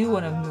think I do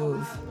want to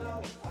move.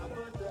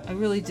 I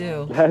really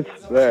do. That's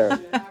fair.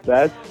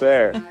 That's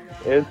fair.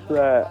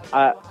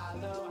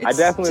 I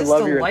definitely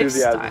love your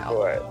enthusiasm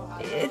for it.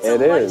 It's a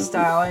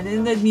lifestyle, and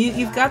in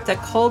you've got the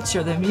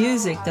culture, the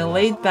music, the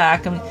laid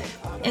back. I mean,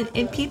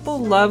 and people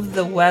love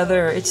the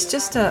weather. It's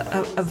just a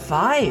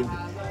vibe.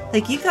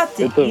 Like, you got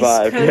the East Coast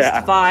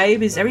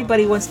vibe. Is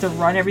everybody wants to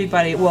run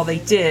everybody? Well, they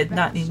did,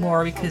 not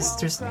anymore because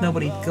there's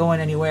nobody going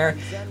anywhere.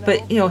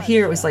 But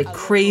here it was like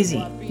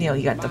crazy.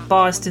 You got the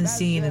Boston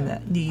scene and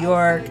the New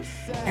York.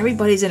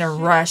 Everybody's in a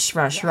rush.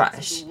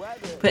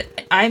 But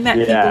I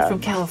met people from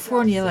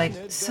California, like,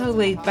 so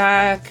laid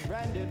back.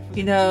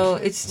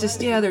 It's just,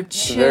 they're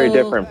chill. Very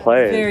different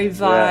place. Very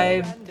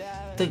vibe.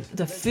 Yeah.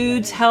 The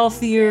food's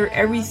healthier.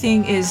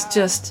 Everything is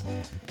just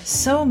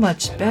so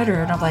much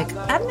better. And I'm like,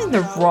 I'm in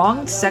the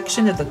wrong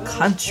section of the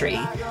country.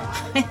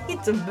 I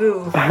need to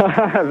move.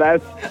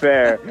 That's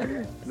fair.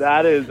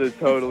 That is a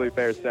totally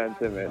fair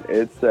sentiment.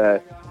 It's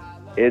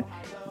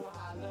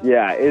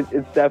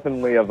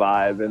definitely a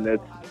vibe, and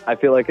I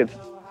feel like it's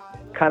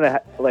kind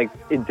of like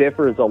it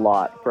differs a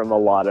lot from a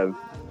lot of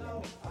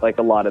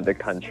the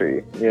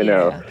country,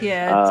 Yeah,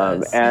 it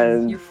does.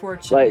 And you're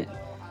fortunate.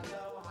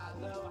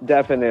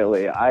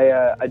 Definitely,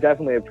 I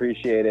definitely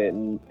appreciate it,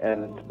 and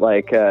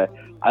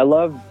I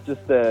love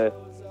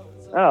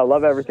I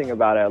love everything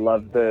about it. I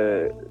love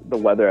the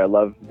weather. I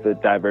love the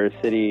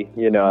diversity.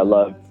 I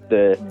love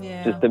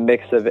just the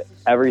mix of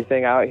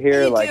everything out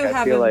here. You do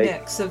have a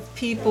mix of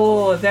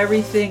people, of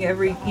everything,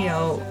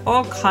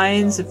 all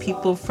kinds of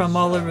people from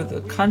all over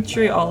the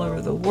country, all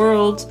over the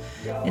world,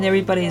 and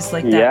everybody's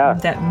like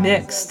that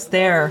mixed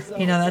there.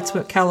 That's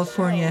what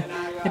California,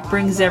 it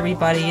brings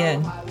everybody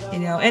in.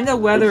 And the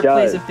weather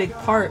plays a big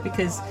part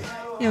because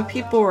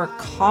people are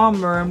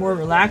calmer and more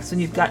relaxed when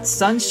you've got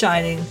sun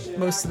shining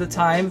most of the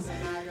time,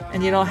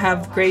 and you don't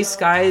have gray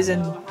skies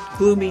and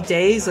gloomy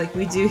days like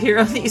we do here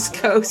on the East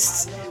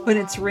Coast when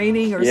it's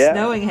raining or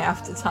snowing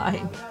half the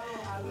time.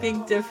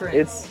 Big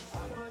difference.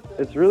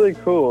 It's really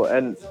cool,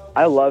 and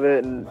I love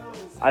it, and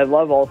I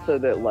love also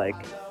that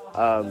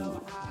I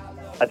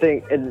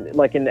think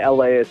in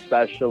LA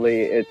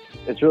especially,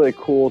 it's really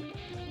cool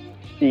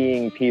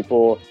seeing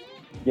people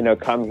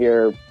come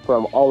here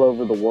from all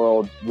over the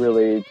world,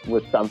 really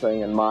with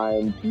something in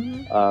mind,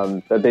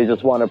 that they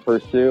just want to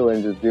pursue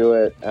and just do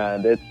it.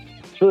 And it's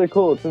really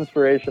cool. It's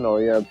inspirational.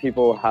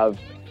 People have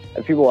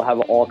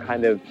all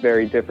kind of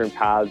very different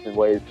paths and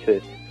ways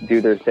to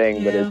do their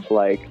thing, but it's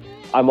like,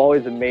 I'm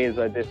always amazed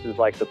that this is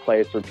like the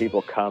place where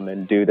people come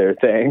and do their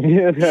thing.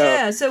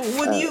 Yeah. So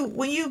when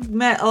you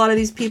met a lot of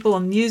these people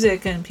in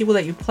music and people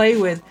that you play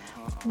with,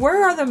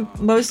 where are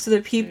most of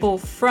the people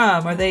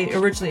from? Are they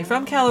originally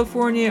from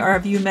California, or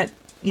have you met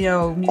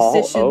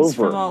musicians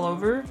from all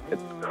over?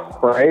 It's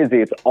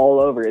crazy. It's all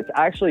over. It's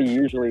actually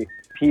usually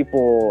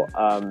people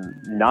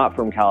not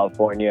from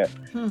California,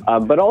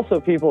 but also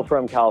people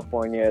from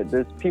California.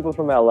 There's people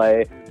from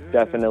LA,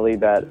 definitely,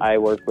 that I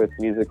work with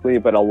musically,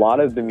 but a lot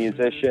of the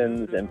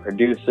musicians and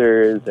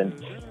producers and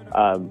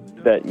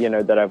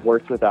that I've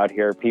worked with out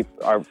here, people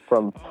are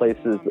from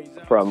places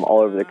from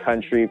all over the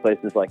country,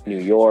 places like New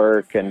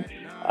York and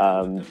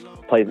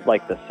places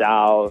like the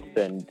South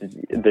and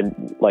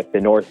the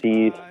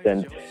Northeast,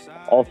 and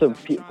also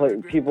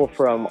people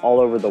from all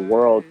over the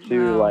world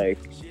too, like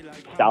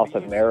South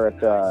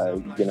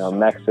America,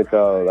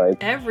 Mexico,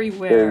 like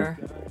everywhere,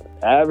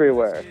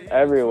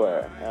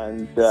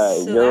 and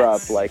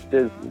Europe. Like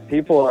there's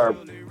people are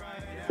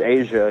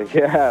Asia,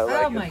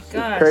 oh my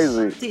gosh,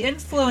 crazy. The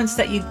influence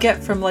that you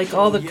get from like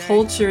all the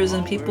cultures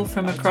and people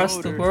from across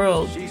the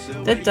world,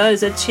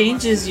 that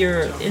changes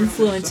your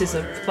influences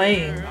of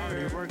playing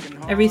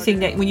everything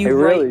that when you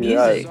write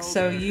music. Does.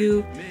 So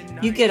you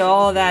get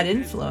all that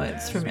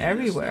influence from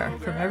everywhere,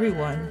 from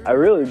everyone. I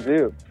really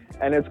do,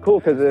 and it's cool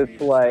because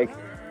it's like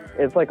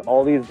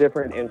all these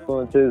different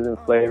influences and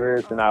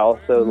flavors, and I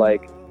also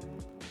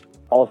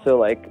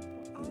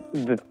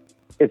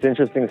it's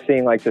interesting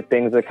seeing like the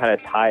things that kind of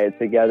tie it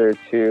together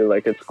too.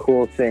 Like it's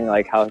cool seeing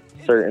like how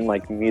certain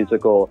like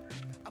musical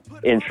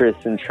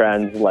interests and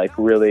trends like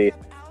really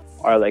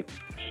are like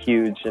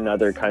huge in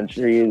other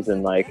countries,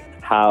 and like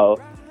how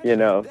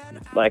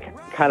like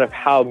kind of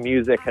how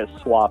music has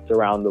swapped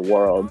around the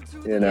world,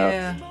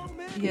 Yeah.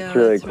 Yeah, it's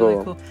really that's cool.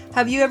 really cool.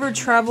 Have you ever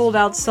traveled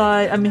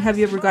outside? I mean, have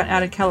you ever gotten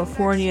out of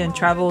California and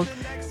traveled,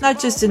 not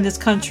just in this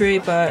country,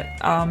 but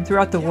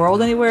throughout the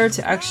world anywhere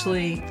to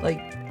actually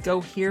like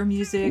go hear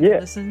music, Yeah.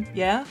 listen?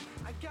 Yeah.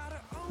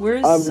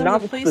 Where's some Not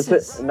of the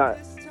places?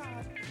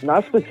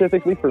 not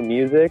specifically for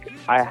music.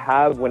 I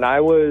have when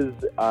I was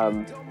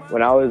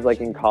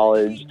like in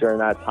college during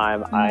that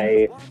time,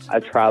 I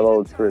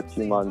traveled for a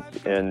few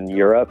months in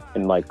Europe,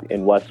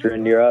 in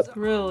Western Europe.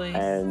 Really?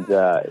 And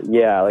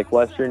like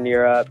Western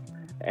Europe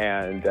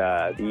and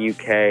the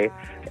UK,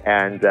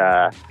 and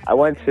I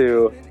went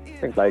to I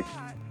think like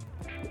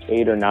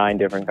 8 or 9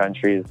 different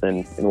countries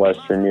in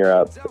Western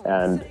Europe,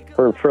 and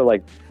for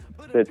like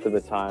bits of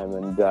the time,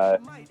 and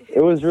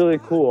it was really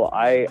cool.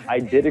 I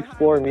did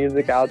explore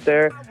music out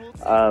there,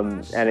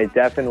 and it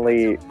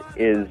definitely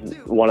is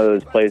one of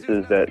those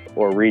places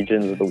or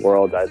regions of the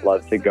world I'd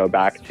love to go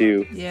back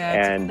to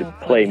and cool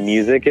play place.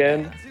 music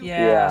in.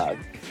 Yeah.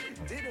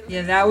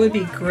 Yeah, that would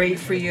be great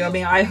for you. I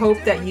mean, I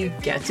hope that you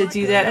get to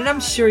do that, and I'm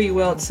sure you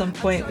will at some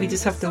point. We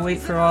just have to wait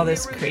for all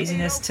this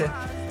craziness to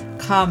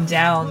calm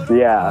down.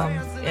 Yeah.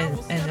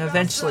 And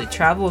eventually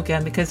travel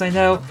again, because I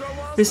know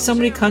there's so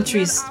many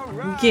countries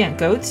you can't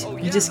go to.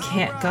 You just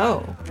can't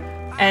go.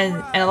 And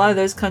a lot of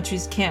those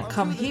countries can't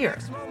come here.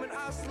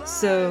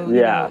 So,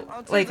 you know,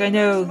 like I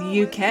know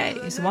the UK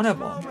is one of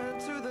them.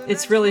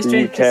 It's really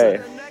strange.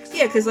 UK.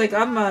 Yeah, because like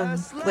I'm on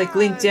like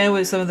LinkedIn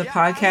with some of the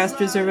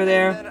podcasters over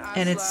there,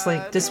 and it's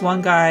like this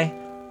one guy,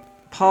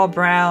 Paul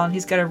Brown.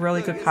 He's got a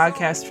really good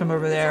podcast from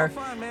over there,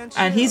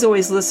 and he's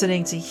always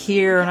listening to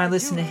here, and I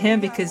listen to him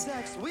because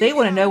they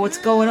want to know what's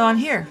going on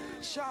here.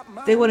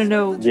 They want to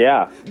know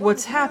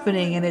what's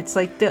happening, and it's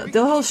like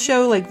they'll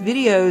show like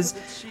videos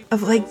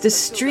of like the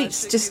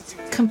streets just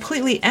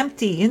completely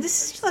empty, and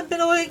this has been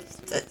like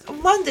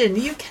London,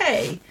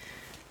 UK.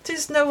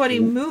 There's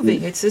nobody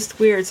moving. It's just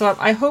weird. So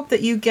I hope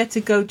that you get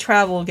to go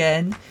travel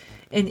again,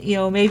 and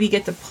maybe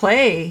get to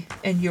play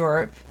in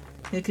Europe,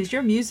 because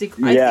your music.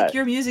 I think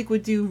your music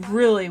would do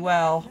really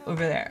well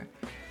over there.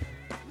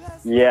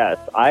 Yes,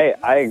 I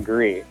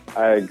agree.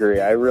 I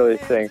really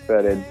think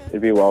that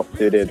it'd be well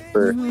suited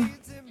for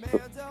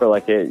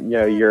like a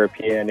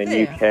European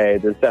and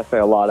UK. There's definitely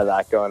a lot of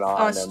that going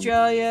on.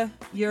 Australia,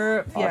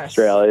 Europe,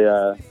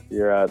 Australia,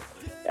 Europe,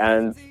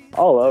 and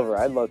all over.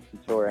 I'd love to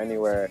tour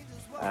anywhere.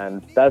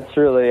 And that's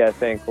really, I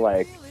think,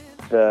 like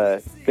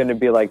going to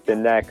be like the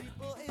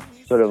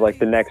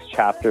next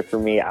chapter for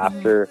me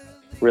after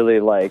really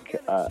like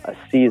a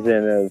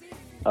season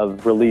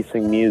of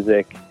releasing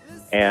music,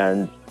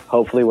 and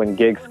hopefully when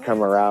gigs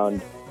come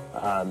around,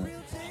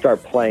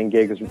 start playing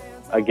gigs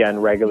again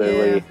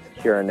regularly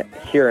here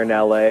in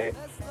LA.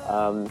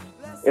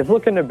 It's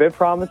looking a bit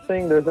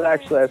promising.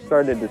 I've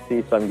started to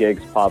see some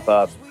gigs pop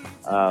up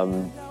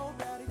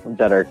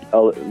that are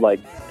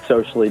like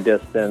socially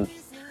distanced.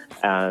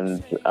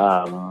 And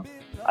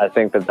I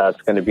think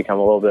that's going to become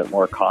a little bit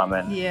more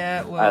common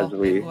as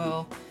we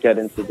get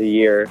into the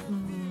year.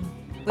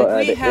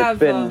 Like we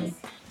have,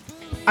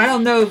 I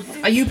don't know,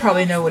 you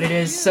probably know what it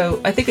is.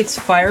 So I think it's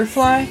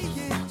Firefly.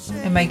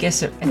 I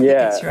guess I think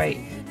it's right.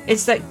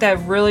 It's like that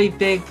really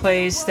big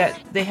place that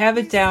they have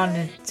it down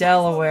in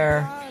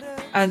Delaware.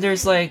 And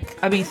there's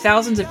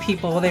thousands of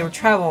people. Well, they would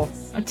travel,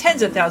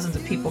 tens of thousands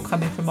of people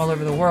coming from all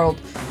over the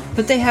world.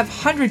 But they have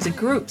hundreds of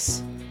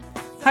groups.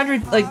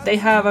 They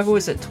have, what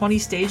was it, 20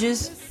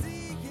 stages?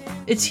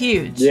 It's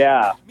huge.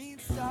 Yeah.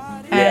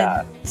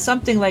 And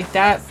something like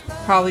that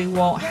probably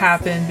won't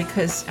happen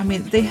because,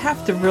 they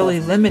have to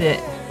really limit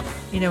it,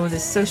 with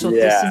this social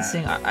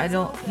distancing. I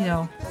don't,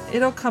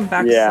 it'll come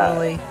back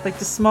slowly. Like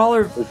the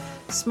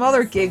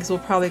smaller gigs will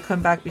probably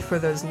come back before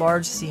those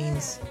large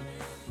scenes.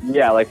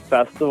 Yeah, like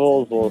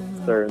festivals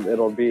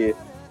it'll be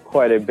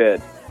quite a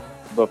bit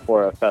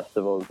before a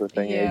festival is a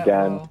thing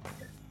again. Well,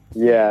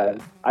 yeah,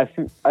 I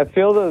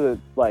feel that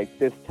like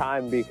this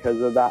time,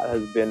 because of that,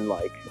 has been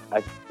like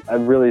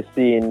I've really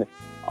seen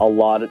a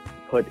lot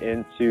put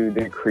into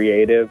the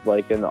creative,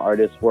 like in the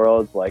artist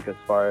world, like as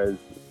far as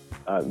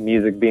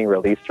music being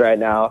released right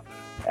now,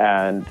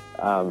 and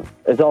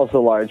it's also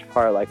a large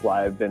part like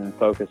why I've been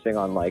focusing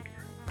on like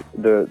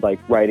the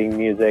writing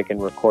music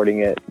and recording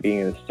it, being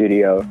in the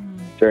studio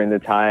during the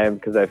time,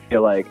 because I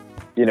feel like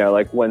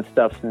like when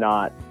stuff's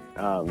not.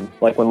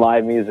 Like when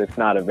live music's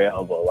not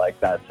available, like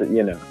that's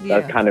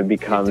that kind of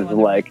becomes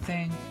like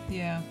thing.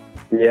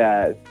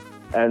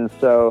 And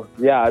so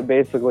I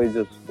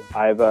basically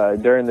I've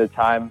during the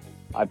time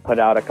I put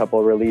out a couple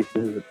of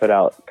releases, I put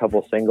out a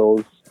couple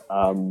singles,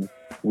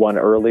 one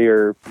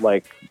earlier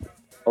like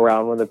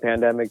around when the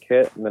pandemic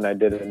hit, and then I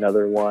did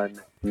another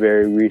one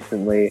very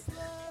recently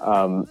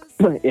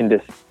in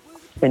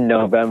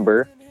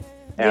November.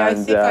 Yeah, I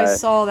think I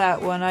saw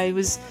that one. I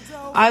was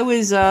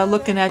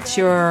looking at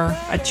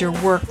your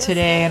work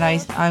today, and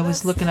I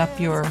was looking up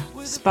your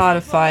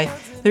Spotify.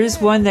 There's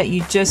one that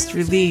you just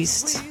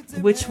released.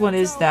 Which one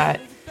is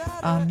that?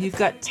 You've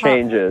got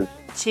Changes.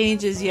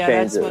 Changes,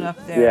 that's one up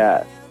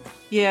there.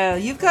 Yeah,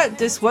 you've got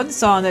this one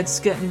song that's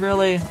getting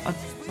really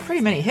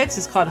pretty many hits.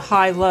 It's called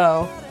High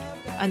Low,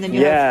 And then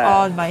you have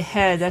All in My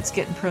Head. That's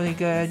getting pretty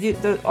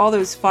good. All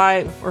those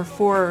 5 or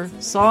 4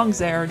 songs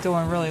there are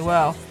doing really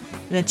well.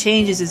 And then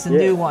Changes is the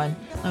new one.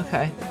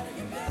 Okay.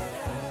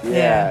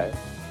 Yeah.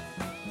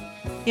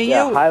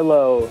 Yeah. High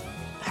Low.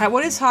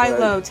 What is High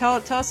Low? Tell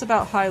us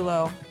about High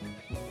Low.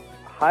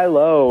 High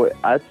Low.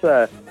 That's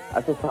a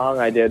song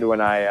I did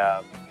when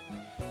I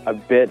a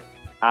bit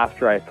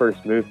after I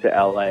first moved to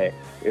LA.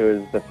 It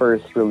was the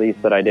first release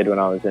that I did when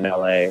I was in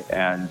LA,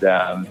 and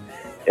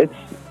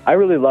I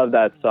really love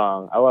that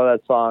song. I love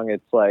that song.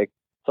 It's like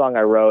a song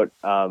I wrote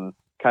kind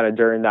of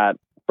during that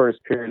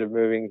first period of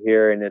moving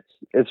here, and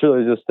it's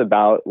really just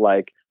about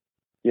like,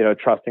 you know,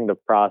 trusting the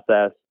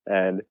process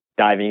and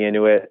diving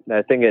into it. And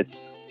I think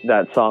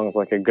that song is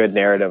like a good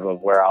narrative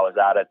of where I was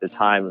at the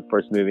time of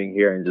first moving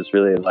here, and just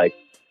really like,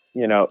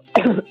 you know,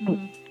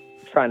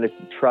 trying to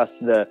trust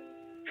the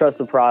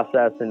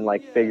process and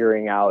like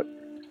figuring out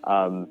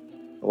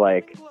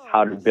like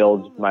how to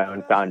build my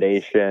own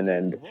foundation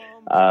and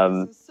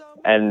I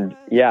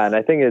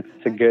think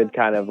it's a good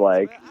kind of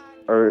like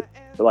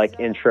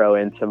intro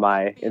into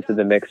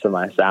the mix of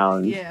my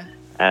sound. Yeah.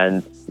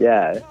 And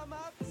yeah.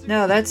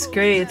 No, that's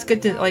great. It's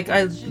good to like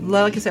I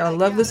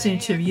love listening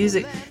to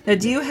music. Now,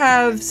 do you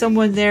have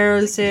someone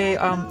there, say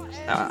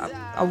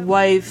a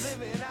wife,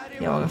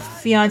 you know, a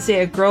fiance,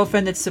 a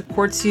girlfriend that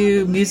supports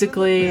you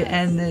musically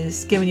and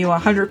is giving you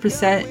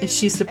 100%? Is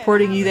she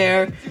supporting you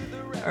there?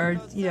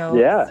 Or, you know,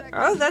 yeah.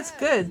 Oh, that's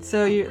good.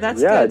 So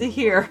that's good to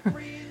hear.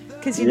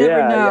 Because you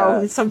never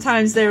know. Yeah.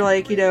 Sometimes they're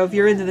like, you know, if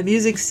you're into the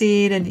music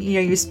scene and, you know,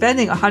 you're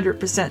spending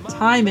 100%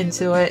 time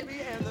into it,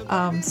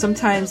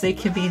 sometimes they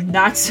can be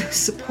not so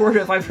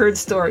supportive. I've heard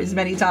stories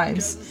many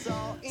times.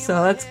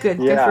 So that's good.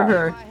 Good for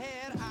her.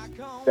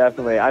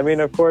 Definitely. I mean,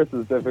 of course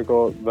it's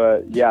difficult,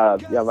 but yeah,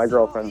 my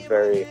girlfriend's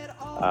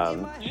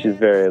she's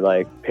very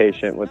like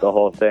patient with the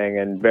whole thing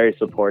and very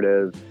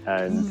supportive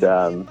and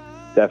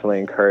definitely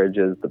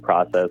encourages the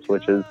process,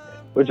 which is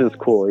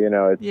cool. You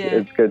know,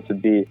 it's good to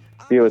be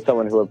with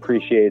someone who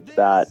appreciates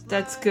that.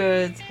 That's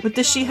good. But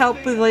does she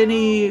help with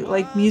any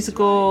like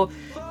musical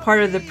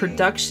part of the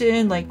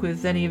production, like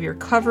with any of your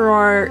cover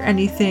art,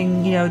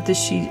 anything? You know, does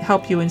she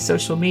help you in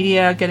social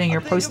media, getting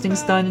your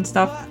postings done and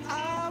stuff?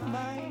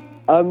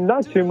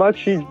 Not too much.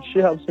 She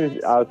helps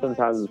me out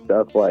sometimes with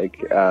stuff like,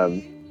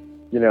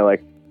 you know,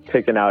 like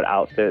picking out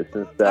outfits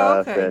and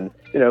stuff, and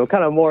you know,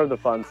 kind of more of the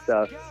fun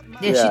stuff.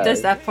 Yeah, she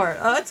does that part.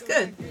 Oh, that's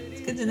good.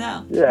 It's good to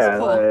know. Yeah,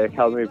 cool. Like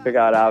helps me pick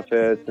out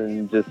outfits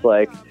and just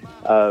like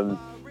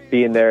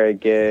being there at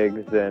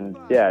gigs and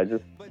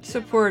just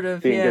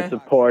supportive. Being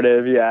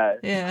supportive. Yeah.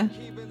 Yeah.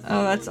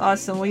 Oh, that's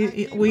awesome.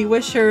 We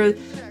wish her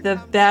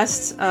the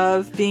best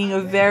of being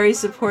a very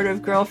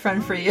supportive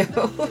girlfriend for you.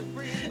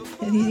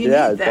 You need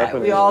that.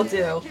 Definitely. We all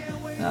do.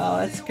 Oh,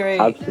 that's great.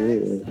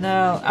 Absolutely.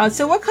 No.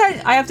 So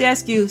I have to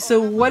ask you,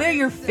 so what are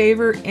your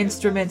favorite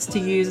instruments to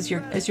use as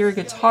you're a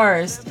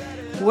guitarist?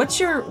 What's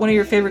one of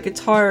your favorite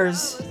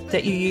guitars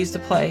that you use to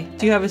play?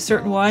 Do you have a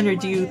certain one, or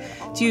do you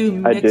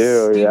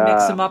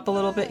mix them up a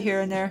little bit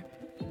here and there?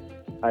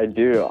 I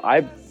do.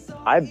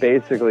 I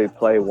basically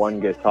play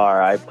one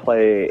guitar. I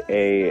play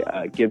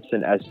a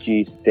Gibson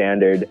SG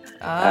Standard,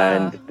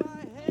 and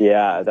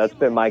that's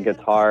been my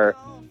guitar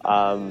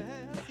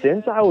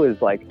since I was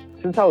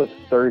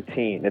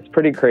 13. It's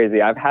pretty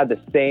crazy. I've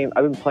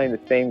been playing the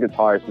same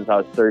guitar since I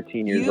was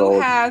 13 years old.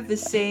 You have the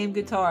same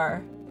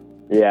guitar.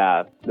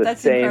 Yeah, That's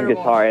same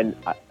incredible. Guitar, and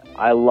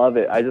I love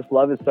it. I just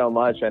love it so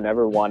much. I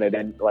never wanted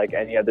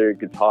any other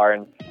guitar,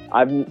 and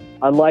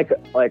unlike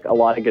a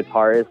lot of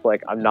guitarists,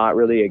 like I'm not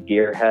really a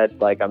gearhead.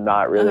 Like I'm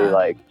not really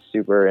like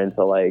super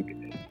into like,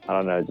 I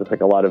don't know, just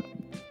like a lot of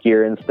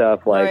gear and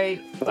stuff. Like,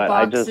 right. But Boxes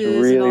I just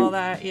really and all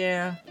that,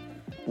 yeah.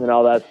 And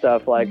all that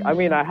stuff. Like, I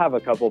mean, I have a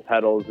couple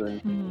pedals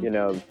and you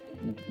know,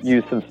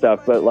 use some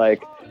stuff, but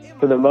like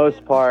for the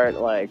most part,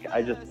 like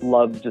I just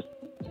love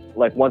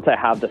like once I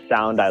have the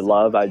sound I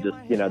love, I just,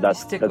 you know,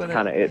 that's kind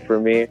of it for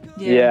me.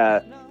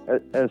 Yeah.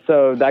 And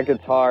so that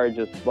guitar,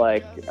 just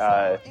like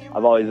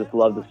I've always just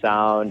loved the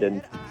sound,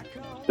 and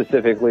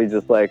specifically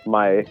just like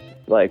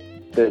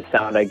the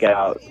sound I get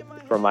out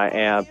from my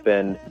amp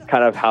and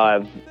kind of how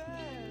I've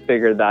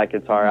figured that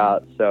guitar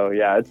out. So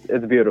yeah,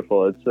 it's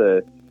beautiful.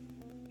 It's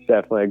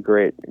definitely a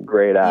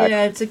great act.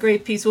 Yeah, it's a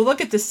great piece. We'll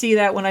look at to see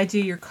that when I do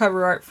your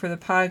cover art for the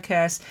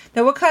podcast.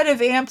 Now, what kind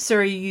of amps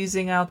are you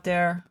using out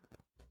there?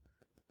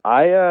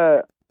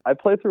 I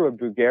play through a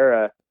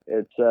Bugera.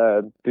 It's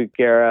a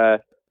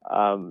Bugera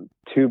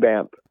tube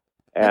amp,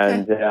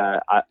 and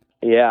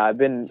I've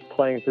been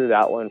playing through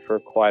that one for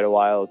quite a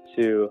while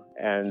too,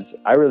 and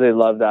I really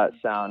love that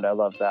sound. I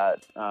love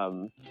that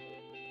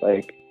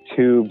like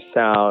tube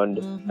sound.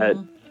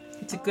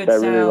 It's a good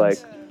sound. Really like.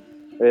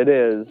 It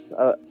is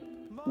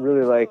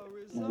really like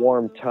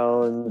warm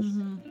tones,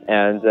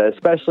 and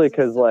especially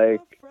because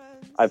like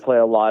I play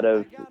a lot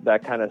of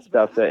that kind of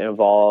stuff that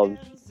involves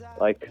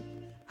like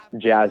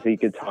jazzy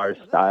guitar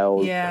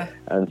styles,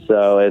 and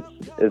so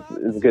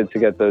it's good to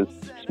get those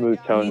smooth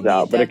tones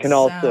out, but it can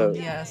also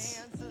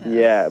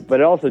Yeah,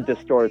 but it also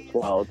distorts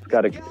well. It's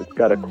got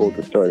a cool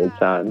distorted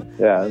sound.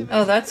 Yeah.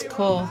 Oh, that's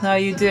cool. No,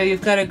 you do.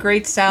 You've got a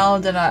great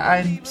sound, and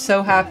I'm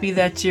so happy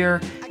that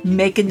you're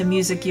making the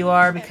music you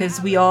are,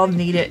 because we all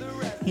need it.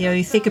 You know,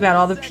 you think about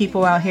all the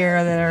people out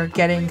here that are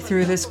getting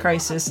through this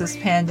crisis, this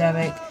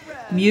pandemic.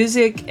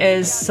 Music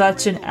is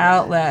such an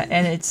outlet,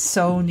 and it's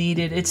so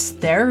needed. It's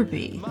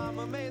therapy.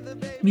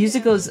 It's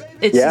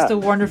just a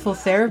wonderful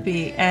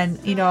therapy. And,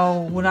 you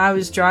know, when I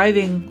was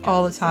driving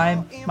all the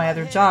time, my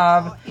other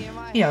job,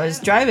 you know, I was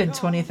driving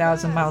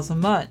 20,000 miles a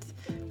month.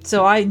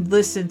 So I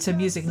listened to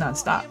music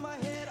nonstop.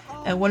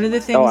 And one of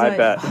the things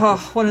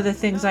one of the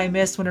things I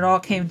missed when it all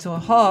came to a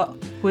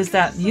halt was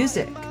that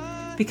music,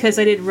 because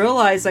I didn't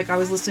realize, like, I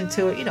was listening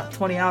to it, you know,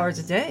 20 hours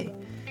a day.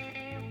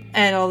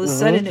 And all of a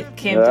sudden it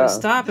came to a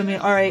stop. I mean,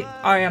 all right,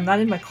 I'm not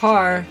in my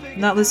car,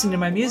 not listening to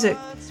my music.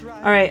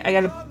 All right, I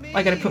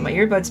gotta put my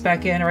earbuds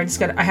back in, or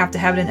I have to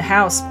have it in the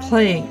house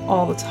playing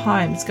all the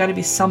time. It's got to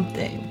be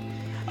something.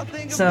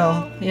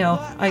 So, you know,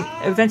 I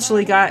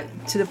eventually got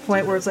to the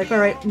point where it's like, all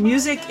right,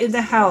 music in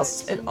the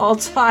house at all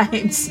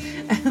times,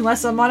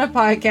 unless I'm on a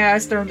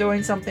podcast or I'm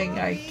doing something,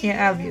 I can't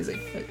have music.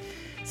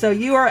 So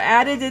you are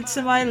added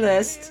into my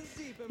list.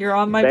 You're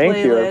on my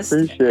playlist.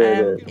 Thank you, I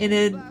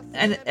appreciate it.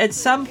 And at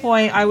some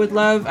point, I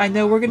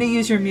know we're going to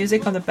use your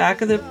music on the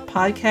back of the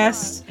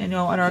podcast, you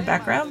know, on our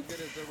background.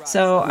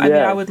 So, I mean,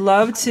 I would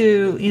love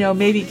to, you know,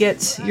 maybe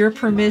get your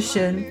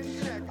permission.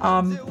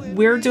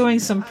 We're doing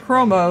some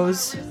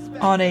promos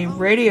on a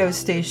radio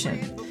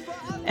station,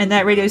 and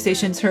that radio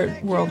station's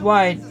heard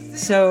worldwide.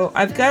 So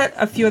I've got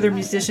a few other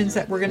musicians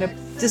that we're going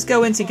to just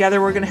go in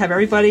together. We're going to have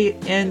everybody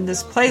in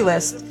this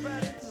playlist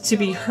to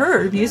be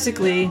heard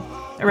musically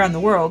around the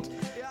world.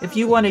 If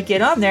you want to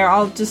get on there,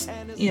 I'll just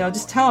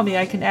tell me.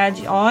 I can add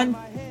you on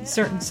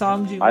certain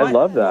songs you want. I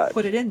love that.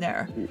 We'll put it in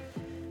there.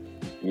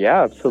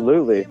 Yeah,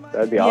 absolutely.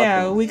 That'd be awesome.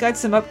 Yeah, we got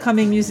some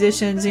upcoming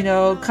musicians, you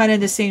know, kind of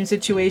in the same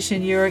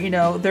situation.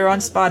 They're on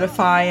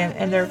Spotify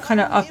and they're kind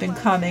of up and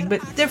coming,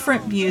 but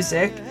different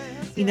music.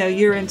 You know,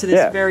 you're into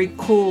this very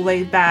cool,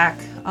 laid back,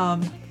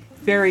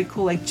 very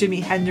cool, like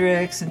Jimi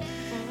Hendrix, and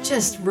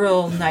just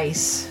real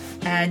nice.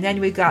 And then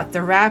we got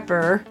the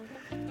rapper,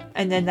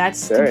 and then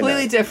that's very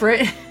completely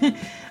different.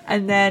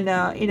 And then,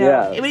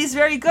 but he's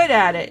very good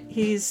at it.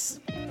 He's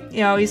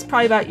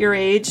probably about your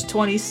age,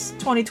 20,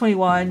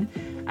 21.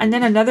 And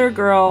then another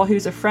girl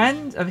who's a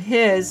friend of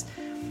his,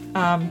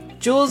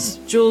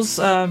 Jules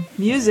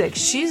Music.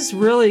 She's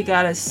really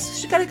got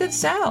a good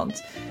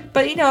sound.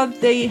 But you've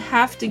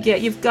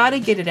got to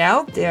get it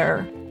out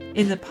there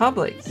in the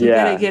public. You've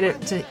got to get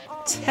it to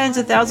tens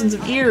of thousands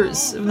of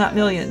ears, if not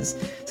millions,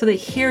 so they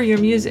hear your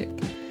music.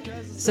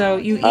 So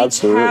you each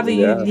have a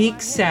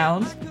unique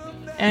sound,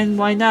 and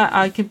why not?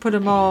 I can put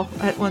them all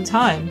at one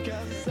time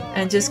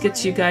and just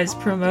get you guys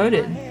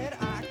promoted.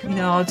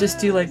 I'll just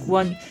do like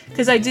one,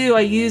 because I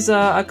use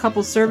a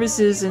couple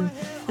services, and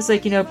it's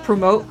like,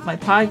 promote my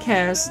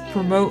podcast,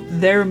 promote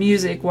their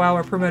music while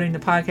we're promoting the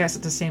podcast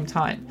at the same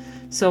time.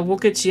 So we'll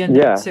get you in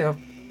there too.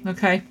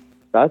 Okay.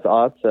 That's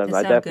awesome.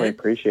 I definitely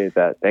appreciate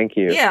that. Thank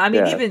you. Yeah, I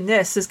mean, even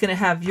this is going to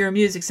have your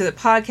music, so the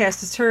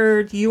podcast is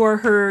heard, you are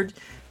heard,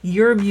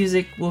 your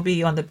music will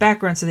be on the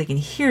background so they can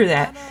hear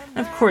that.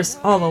 And of course,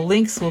 all the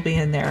links will be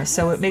in there,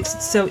 so it makes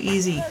it so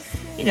easy.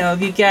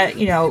 If you get,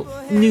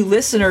 new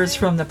listeners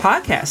from the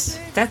podcast,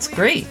 that's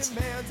great.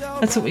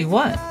 That's what we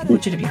want. We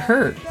want you to be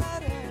heard.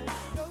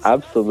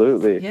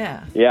 Absolutely.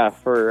 Yeah. Yeah,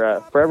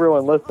 for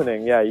everyone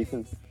listening, you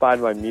can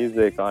find my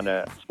music on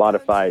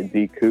Spotify,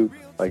 Dkupe,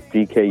 like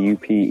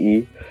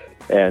DKUPE,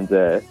 and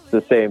it's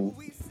the same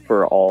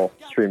for all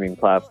streaming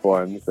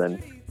platforms,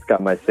 and it's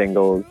got my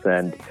singles,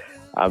 and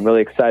I'm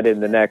really excited. In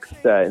the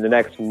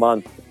next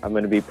month, I'm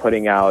going to be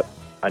putting out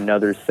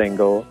another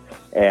single,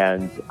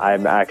 and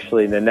I'm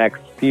actually, in the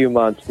next few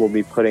months, we'll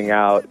be putting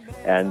out,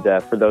 and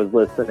for those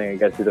listening, I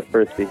guess you're the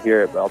first to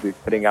hear it, but I'll be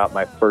putting out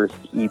my first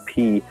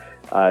EP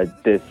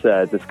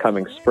this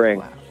coming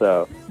spring.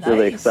 So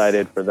really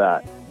excited for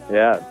that.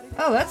 Yeah.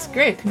 Oh, that's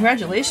great.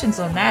 Congratulations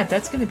on that.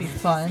 That's going to be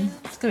fun.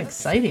 It's going to be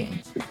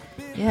exciting.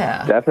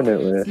 Yeah.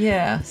 Definitely.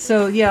 Yeah.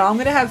 So, I'm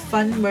going to have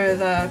fun with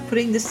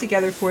putting this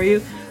together for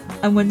you.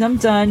 And when I'm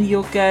done,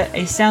 you'll get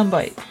a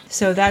soundbite.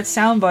 So that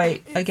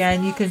soundbite,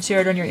 again, you can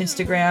share it on your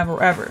Instagram or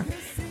wherever.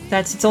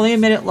 It's only a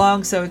minute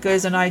long, so it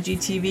goes on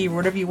IGTV or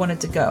wherever you want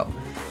it to go.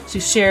 So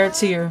share it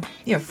to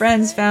your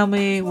friends,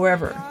 family,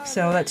 wherever.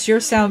 So that's your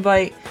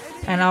soundbite,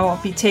 and I will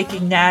be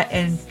taking that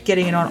and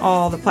getting it on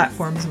all the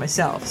platforms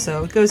myself.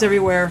 So it goes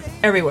everywhere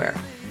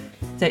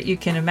that you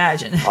can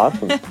imagine.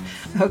 Awesome.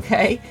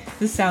 Okay, does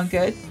this sound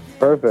good?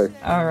 Perfect.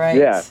 All right.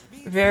 Yeah.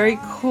 Very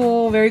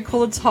cool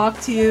to talk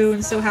to you,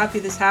 and so happy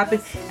this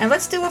happened. And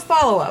let's do a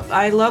follow-up.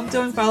 I love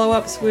doing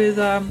follow-ups with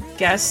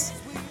guests,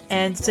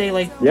 and say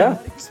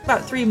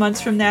about 3 months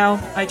from now,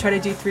 I try to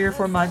do 3 or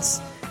 4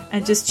 months,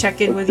 and just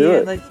check in with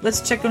you.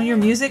 Let's check on your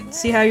music,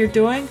 see how you're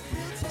doing,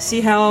 see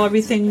how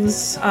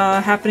everything's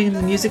happening in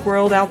the music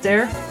world out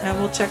there, and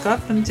we'll check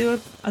up and do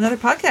another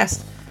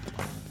podcast.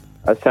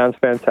 That sounds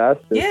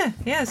fantastic. Yeah,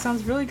 it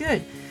sounds really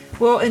good.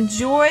 Well,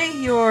 enjoy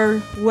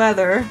your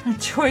weather.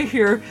 Enjoy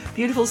your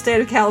beautiful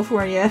state of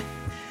California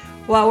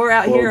while we're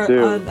out here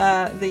on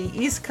the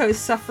East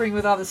Coast suffering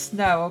with all the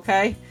snow,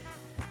 okay?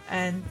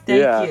 And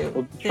thank you.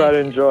 We'll try to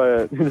enjoy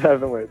it.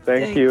 Definitely.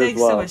 Thank you as well.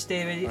 Thanks so much,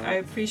 David. I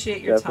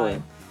appreciate your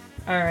time.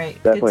 All right.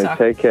 Definitely.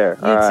 Take care.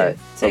 You too.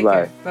 Take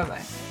care.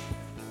 Bye-bye.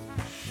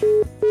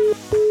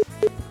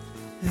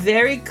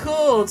 Very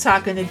cool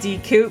talking to D.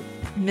 Coop,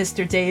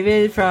 Mr.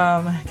 David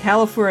from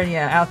California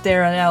out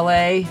there in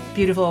LA.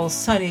 Beautiful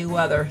sunny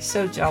weather.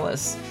 So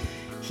jealous.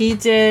 He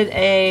did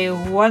a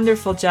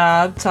wonderful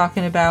job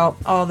talking about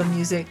all the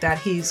music that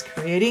he's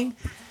creating,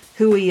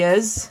 who he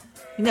is,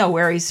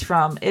 where he's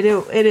from. It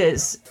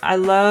is. I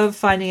love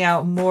finding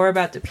out more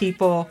about the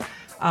people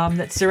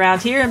that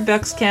surround here in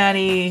Bucks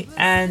County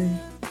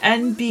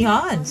and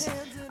beyond.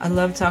 I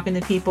love talking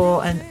to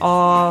people in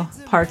all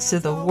parts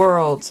of the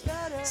world.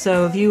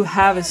 So if you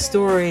have a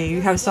story, you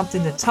have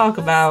something to talk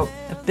about,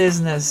 a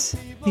business,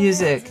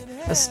 music,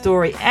 a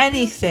story,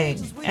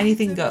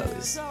 anything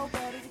goes.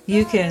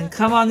 You can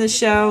come on the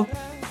show,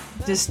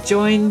 just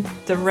join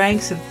the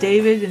ranks of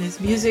David and his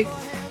music,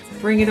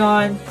 bring it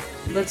on,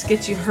 let's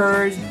get you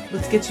heard,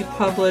 let's get you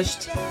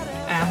published.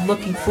 I'm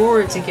looking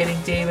forward to getting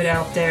David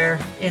out there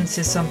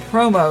into some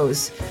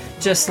promos,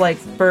 just like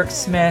Burke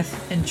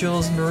Smith and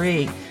Jules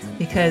Marie,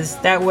 because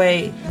that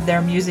way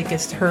their music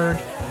gets heard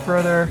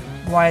further,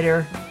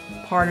 wider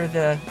part of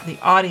the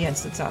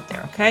audience that's out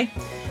there, okay?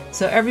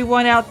 So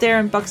everyone out there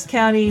in Bucks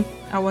County,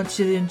 I want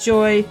you to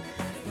enjoy,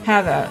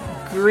 have a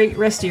great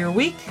rest of your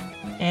week,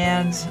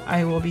 and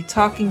I will be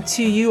talking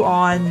to you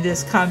on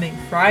this coming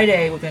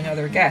Friday with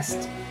another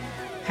guest.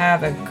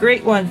 Have a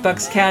great one,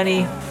 Bucks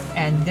County,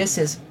 and this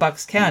is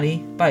Bucks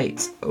County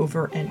Bites,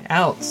 over and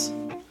out.